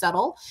so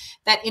subtle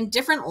that in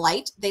different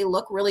light, they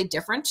look really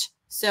different.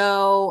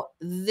 So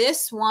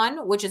this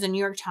one, which is a New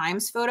York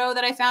Times photo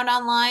that I found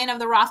online of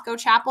the Rothko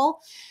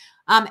Chapel,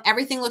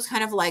 everything looks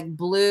kind of like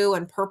blue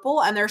and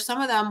purple. And there's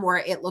some of them where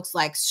it looks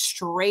like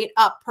straight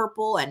up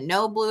purple and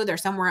no blue.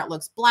 There's some where it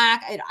looks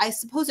black. I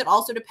suppose it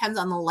also depends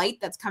on the light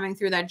that's coming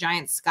through that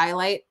giant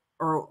skylight,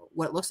 or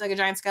what looks like a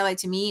giant skylight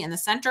to me in the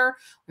center,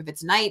 if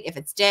it's night, if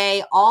it's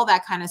day, all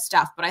that kind of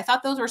stuff. But I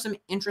thought those were some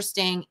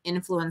interesting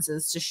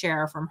influences to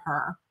share from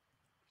her.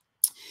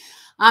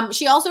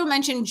 She also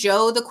mentioned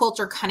Joe the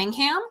Quilter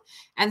Cunningham.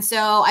 And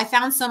so I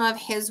found some of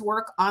his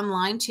work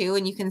online too,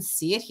 and you can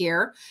see it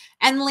here.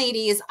 And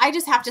ladies, I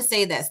just have to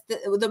say this,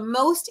 the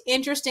most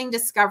interesting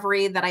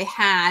discovery that I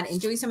had in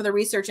doing some of the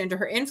research into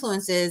her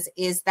influences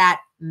is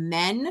that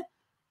men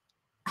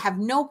have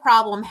no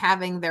problem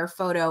having their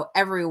photo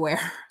everywhere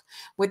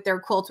with their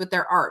quilts, with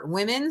their art.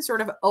 Women sort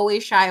of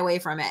always shy away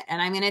from it.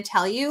 And I'm going to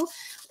tell you,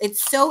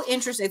 it's so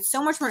interesting. It's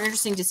so much more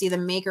interesting to see the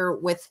maker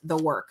with the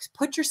work.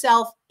 Put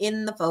yourself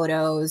in the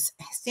photos,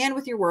 stand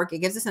with your work. It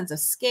gives a sense of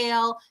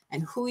scale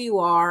and who you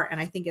are. And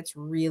I think it's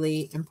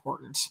really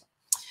important.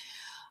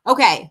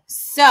 Okay,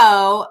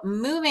 so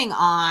moving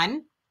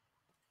on.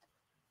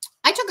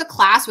 I took a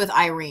class with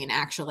Irene,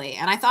 actually,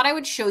 and I thought I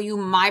would show you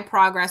my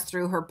progress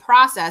through her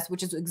process,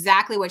 which is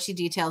exactly what she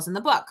details in the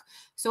book.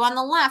 So on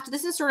the left,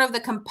 this is sort of the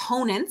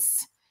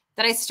components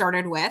that I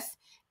started with,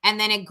 and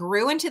then it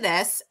grew into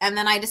this, and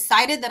then I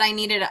decided that I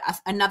needed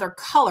another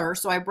color,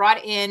 so I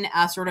brought in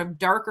a sort of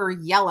darker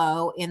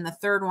yellow in the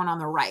third one on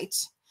the right.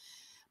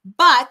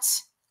 But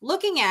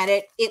looking at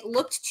it, it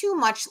looked too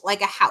much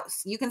like a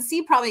house. You can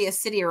see probably a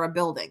city or a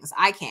buildings.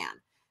 I can.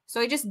 So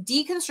I just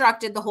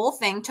deconstructed the whole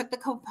thing, took the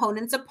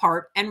components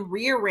apart, and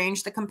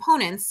rearranged the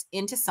components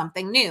into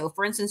something new.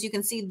 For instance, you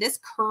can see this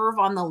curve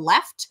on the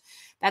left,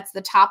 that's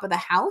the top of the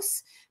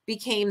house,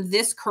 became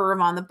this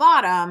curve on the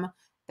bottom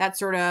that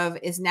sort of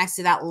is next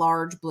to that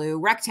large blue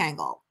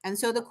rectangle. And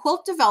so the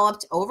quilt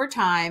developed over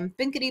time,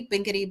 binkety,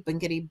 binkety,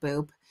 binkety,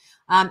 boop,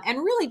 and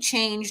really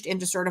changed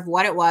into sort of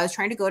what it was,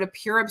 trying to go to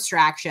pure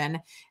abstraction.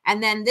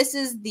 And then this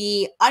is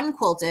the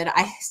unquilted.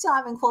 I still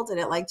haven't quilted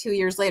it like 2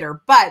 years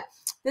later, but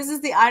this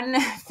is the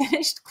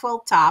unfinished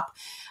quilt top,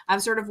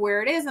 sort of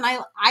where it is. And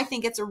I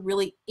think it's a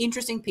really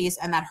interesting piece,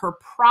 and that her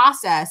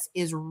process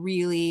is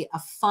really a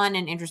fun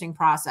and interesting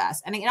process.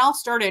 And it all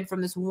started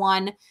from this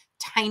one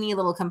tiny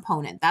little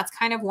component. That's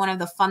kind of one of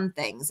the fun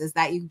things, is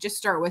that you just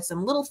start with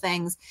some little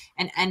things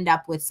and end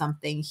up with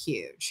something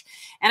huge.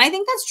 And I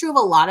think that's true of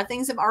a lot of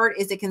things of art,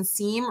 is it can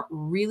seem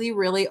really,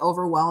 really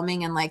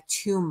overwhelming and like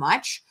too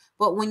much.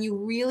 But when you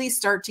really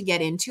start to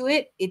get into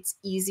it, it's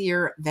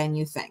easier than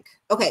you think.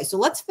 Okay, so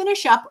let's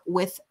finish up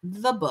with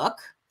the book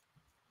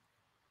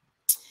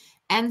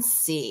and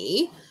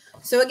see.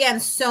 So again,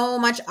 so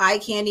much eye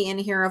candy in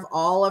here of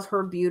all of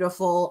her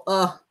beautiful,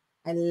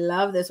 I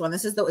love this one.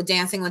 This is the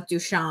Dancing with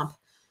Duchamp.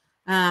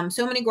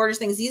 So many gorgeous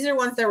things. These are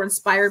ones that were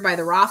inspired by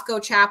the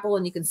Rothko Chapel,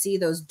 and you can see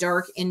those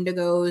dark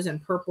indigos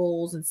and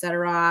purples,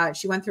 etc.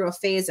 She went through a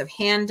phase of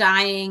hand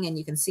dyeing, and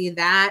you can see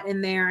that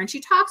in there. And she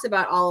talks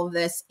about all of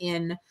this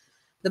in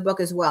the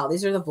book as well.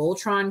 These are the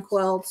Voltron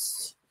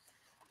quilts.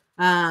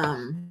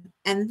 And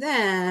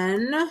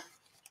then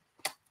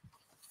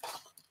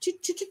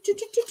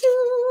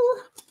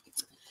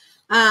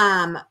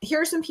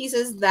here are some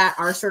pieces that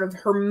are sort of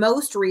her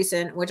most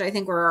recent, which I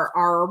think are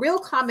a real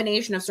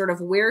combination of sort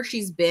of where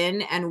she's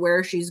been and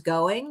where she's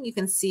going. You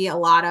can see a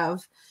lot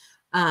of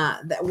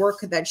that work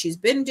that she's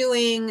been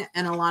doing,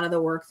 and a lot of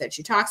the work that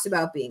she talks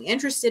about being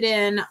interested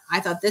in. I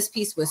thought this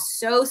piece was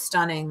so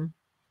stunning.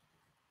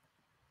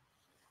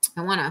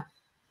 I want to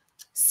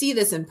see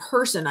this in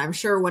person. I'm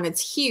sure when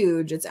it's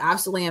huge, it's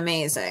absolutely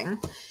amazing.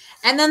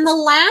 And then the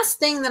last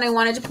thing that I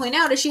wanted to point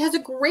out is she has a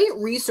great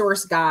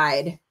resource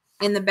guide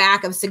in the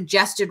back of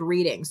suggested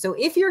reading. So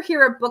if you're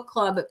here at book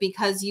club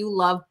because you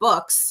love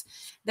books,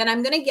 then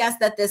I'm going to guess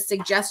that this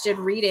suggested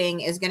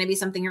reading is going to be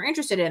something you're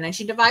interested in. And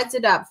she divides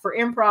it up for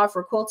improv,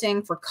 for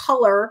quilting, for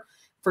color,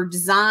 for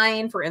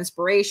design, for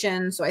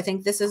inspiration. So I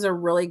think this is a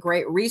really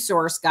great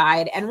resource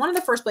guide and one of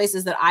the first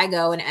places that I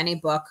go in any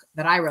book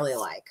that I really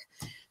like.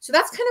 So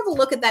that's kind of a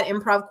look at that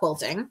improv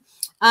quilting.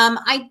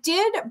 I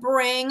did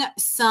bring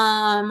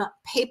some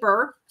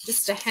paper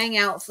just to hang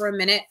out for a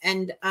minute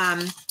and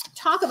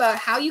talk about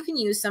how you can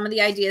use some of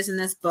the ideas in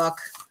this book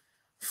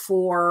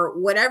for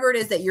whatever it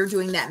is that you're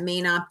doing that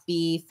may not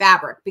be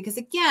fabric. Because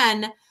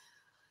again,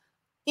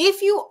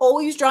 if you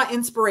always draw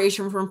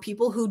inspiration from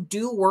people who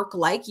do work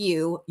like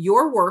you,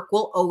 your work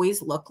will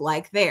always look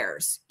like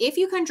theirs. If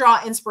you can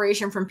draw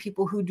inspiration from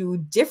people who do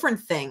different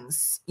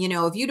things, you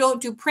know, if you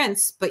don't do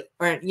prints,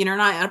 or you're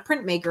not a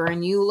printmaker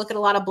and you look at a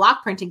lot of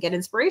block print and get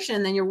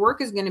inspiration, then your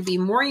work is going to be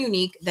more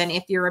unique than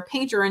if you're a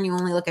painter and you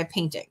only look at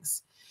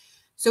paintings.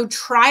 So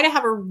try to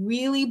have a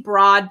really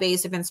broad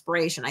base of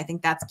inspiration. I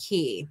think that's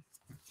key.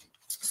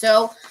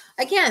 So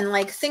again,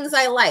 like things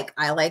I like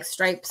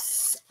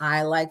stripes,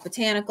 I like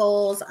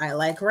botanicals, I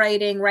like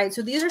writing, right?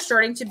 So these are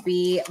starting to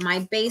be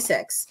my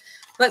basics.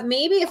 But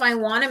maybe if I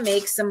want to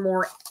make some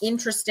more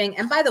interesting,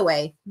 and by the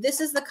way,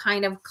 this is the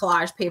kind of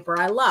collage paper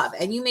I love.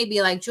 And you may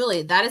be like,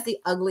 Julie, that is the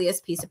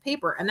ugliest piece of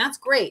paper. And that's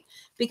great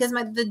because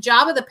the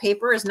job of the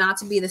paper is not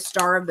to be the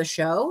star of the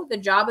show. The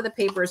job of the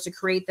paper is to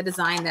create the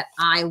design that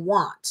I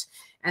want.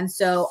 And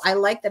so I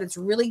like that it's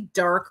really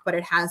dark, but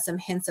it has some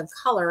hints of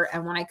color.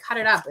 And when I cut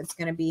it up, it's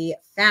going to be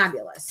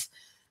fabulous.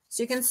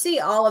 So you can see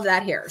all of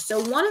that here.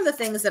 So one of the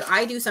things that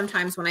I do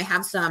sometimes when I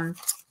have some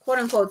quote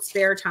unquote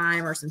spare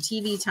time or some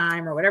TV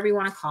time or whatever you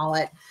want to call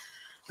it,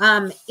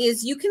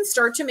 is you can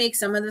start to make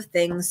some of the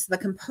things, the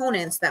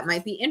components that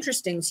might be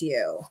interesting to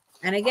you.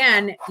 And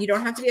again, you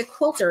don't have to be a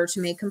quilter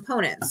to make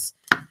components.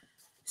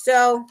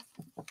 So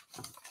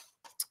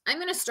I'm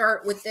going to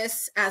start with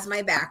this as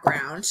my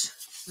background.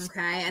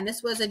 Okay. And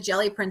this was a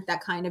jelly print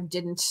that kind of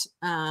didn't,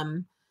 I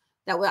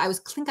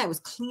think I was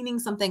cleaning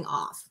something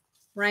off.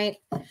 Right.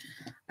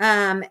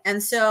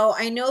 And so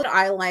I know that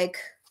I like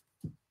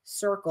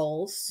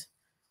circles.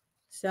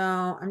 So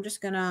I'm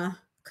just going to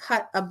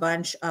cut a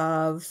bunch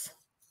of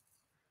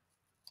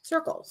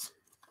circles.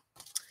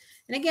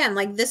 And again,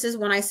 like this is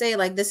when I say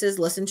like this is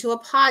listen to a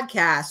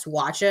podcast,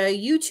 watch a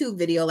YouTube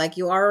video like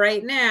you are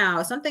right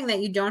now, something that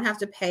you don't have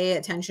to pay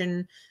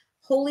attention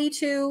wholly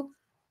to,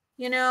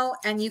 you know,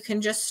 and you can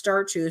just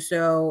start to.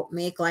 So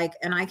make like,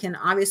 and I can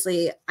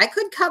obviously, I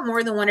could cut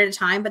more than one at a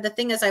time, but the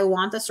thing is I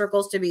want the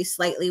circles to be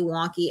slightly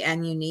wonky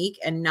and unique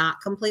and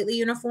not completely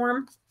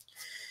uniform.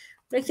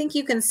 But I think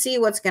you can see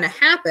what's going to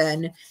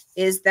happen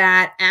is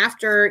that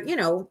after, you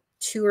know,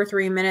 2 or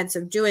 3 minutes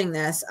of doing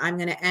this, I'm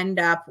going to end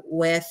up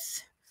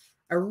with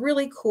a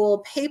really cool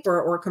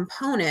paper or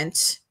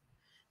component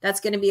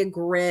that's going to be a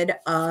grid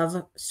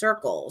of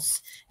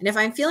circles. And if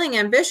I'm feeling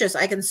ambitious,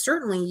 I can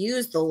certainly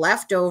use the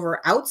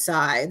leftover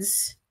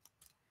outsides,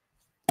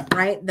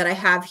 right, that I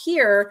have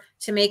here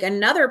to make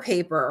another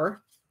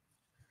paper,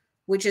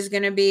 which is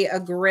going to be a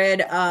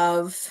grid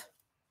of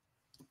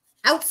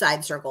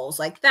outside circles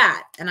like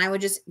that. And I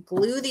would just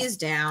glue these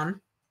down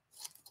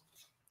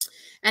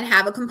and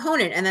have a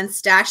component and then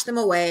stash them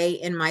away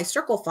in my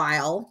circle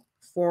file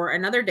for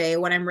another day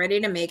when I'm ready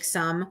to make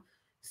some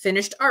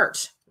finished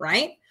art,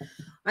 right?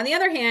 On the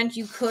other hand,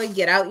 you could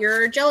get out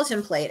your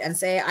gelatin plate and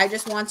say, I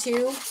just want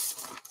to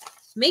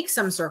make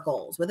some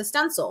circles with a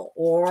stencil,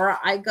 or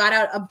I got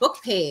out a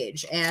book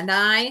page and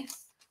I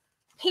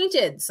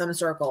painted some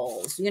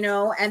circles, you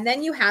know, and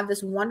then you have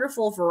this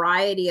wonderful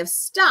variety of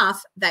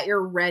stuff that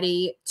you're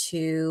ready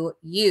to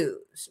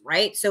use,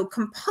 right? So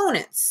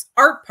components,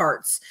 art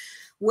parts,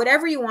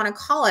 whatever you want to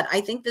call it. I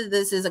think that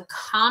this is a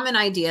common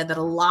idea that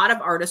a lot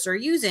of artists are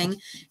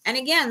using. And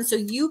again, so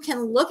you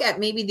can look at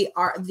maybe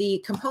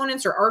the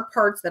components or art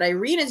parts that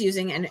Irene is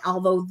using. And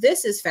although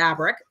this is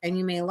fabric and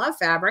you may love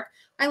fabric,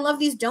 I love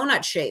these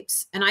donut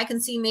shapes. And I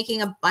can see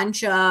making a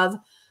bunch of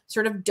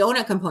sort of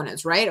donut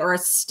components, right? Or a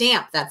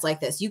stamp that's like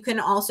this. You can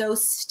also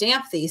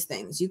stamp these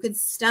things. You could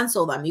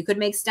stencil them. You could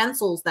make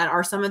stencils that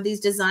are some of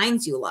these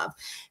designs you love.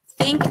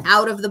 Think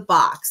out of the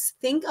box.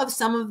 Think of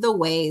some of the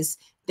ways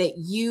that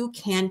you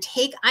can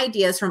take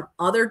ideas from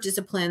other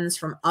disciplines,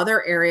 from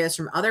other areas,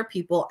 from other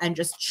people, and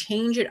just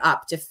change it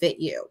up to fit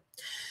you.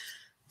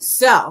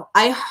 So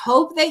I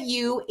hope that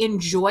you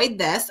enjoyed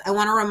this. I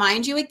want to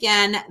remind you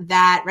again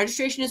that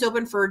registration is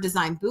open for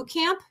Design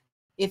Bootcamp.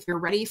 If you're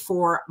ready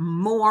for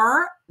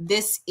more,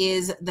 this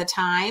is the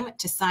time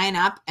to sign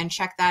up and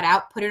check that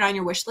out. Put it on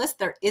your wish list.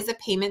 There is a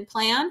payment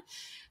plan.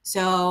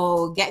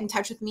 So get in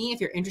touch with me if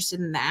you're interested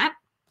in that.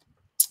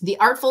 The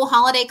Artful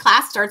Holiday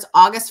class starts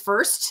August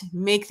 1st.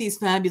 Make these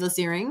fabulous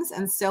earrings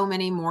and so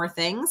many more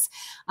things.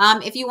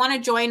 If you want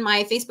to join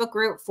my Facebook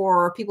group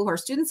for people who are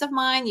students of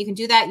mine, you can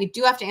do that. You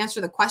do have to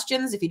answer the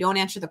questions. If you don't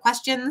answer the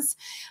questions,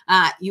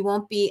 you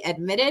won't be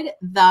admitted.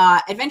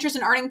 The Adventures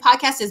in Arting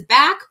podcast is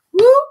back.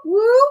 Woo,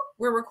 woo.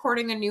 We're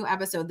recording a new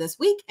episode this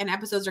week, and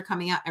episodes are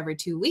coming out every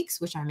 2 weeks,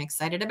 which I'm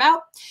excited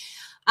about.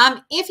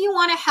 If you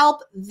want to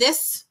help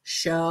this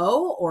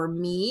show or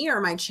me or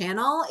my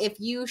channel, if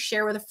you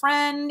share with a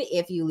friend,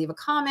 if you leave a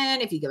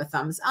comment, if you give a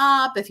thumbs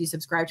up, if you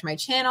subscribe to my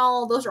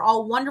channel, those are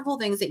all wonderful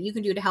things that you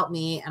can do to help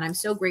me. And I'm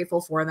so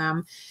grateful for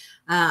them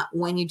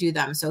when you do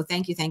them. So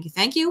thank you, thank you,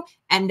 thank you.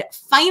 And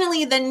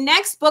finally, the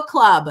next book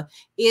club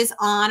is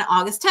on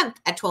August 10th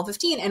at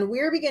 12:15. And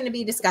we're going to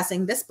be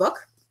discussing this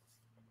book.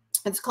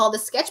 It's called the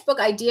Sketchbook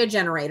Idea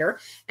Generator,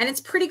 and it's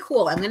pretty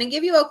cool. I'm going to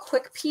give you a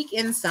quick peek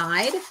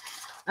inside.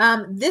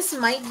 This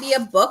might be a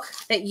book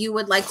that you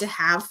would like to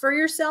have for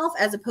yourself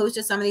as opposed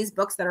to some of these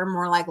books that are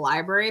more like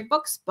library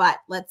books, but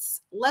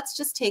let's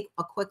just take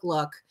a quick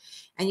look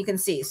and you can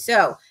see.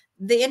 So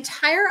the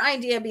entire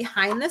idea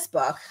behind this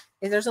book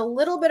is there's a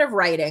little bit of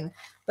writing,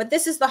 but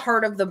this is the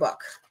heart of the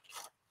book,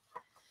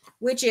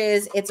 which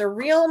is it's a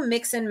real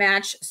mix and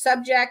match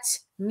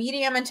subject,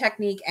 medium and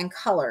technique, and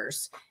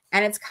colors.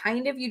 And it's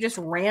kind of, you just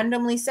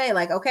randomly say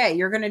like, okay,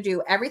 you're going to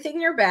do everything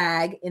in your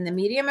bag in the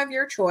medium of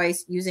your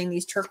choice using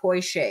these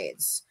turquoise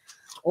shades.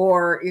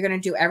 Or you're going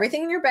to do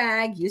everything in your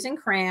bag using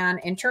crayon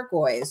in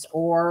turquoise,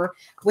 or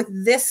with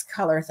this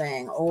color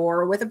thing,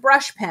 or with a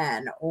brush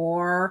pen,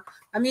 or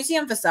a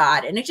museum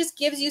facade. And it just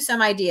gives you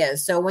some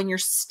ideas. So when you're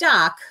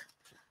stuck,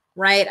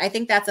 right, I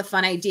think that's a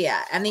fun idea.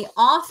 And the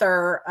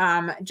author,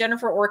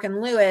 Jennifer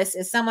Orkin Lewis,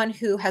 is someone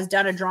who has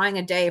done a drawing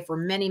a day for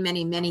many,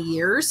 many, many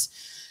years.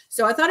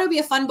 So I thought it would be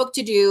a fun book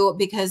to do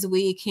because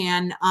we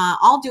can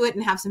all do it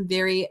and have some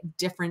very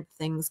different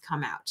things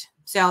come out.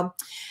 So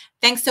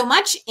thanks so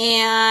much.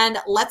 And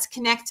let's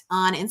connect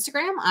on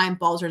Instagram. I'm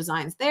Balzer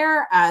Designs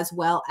there as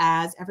well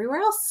as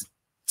everywhere else.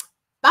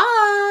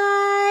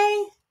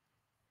 Bye.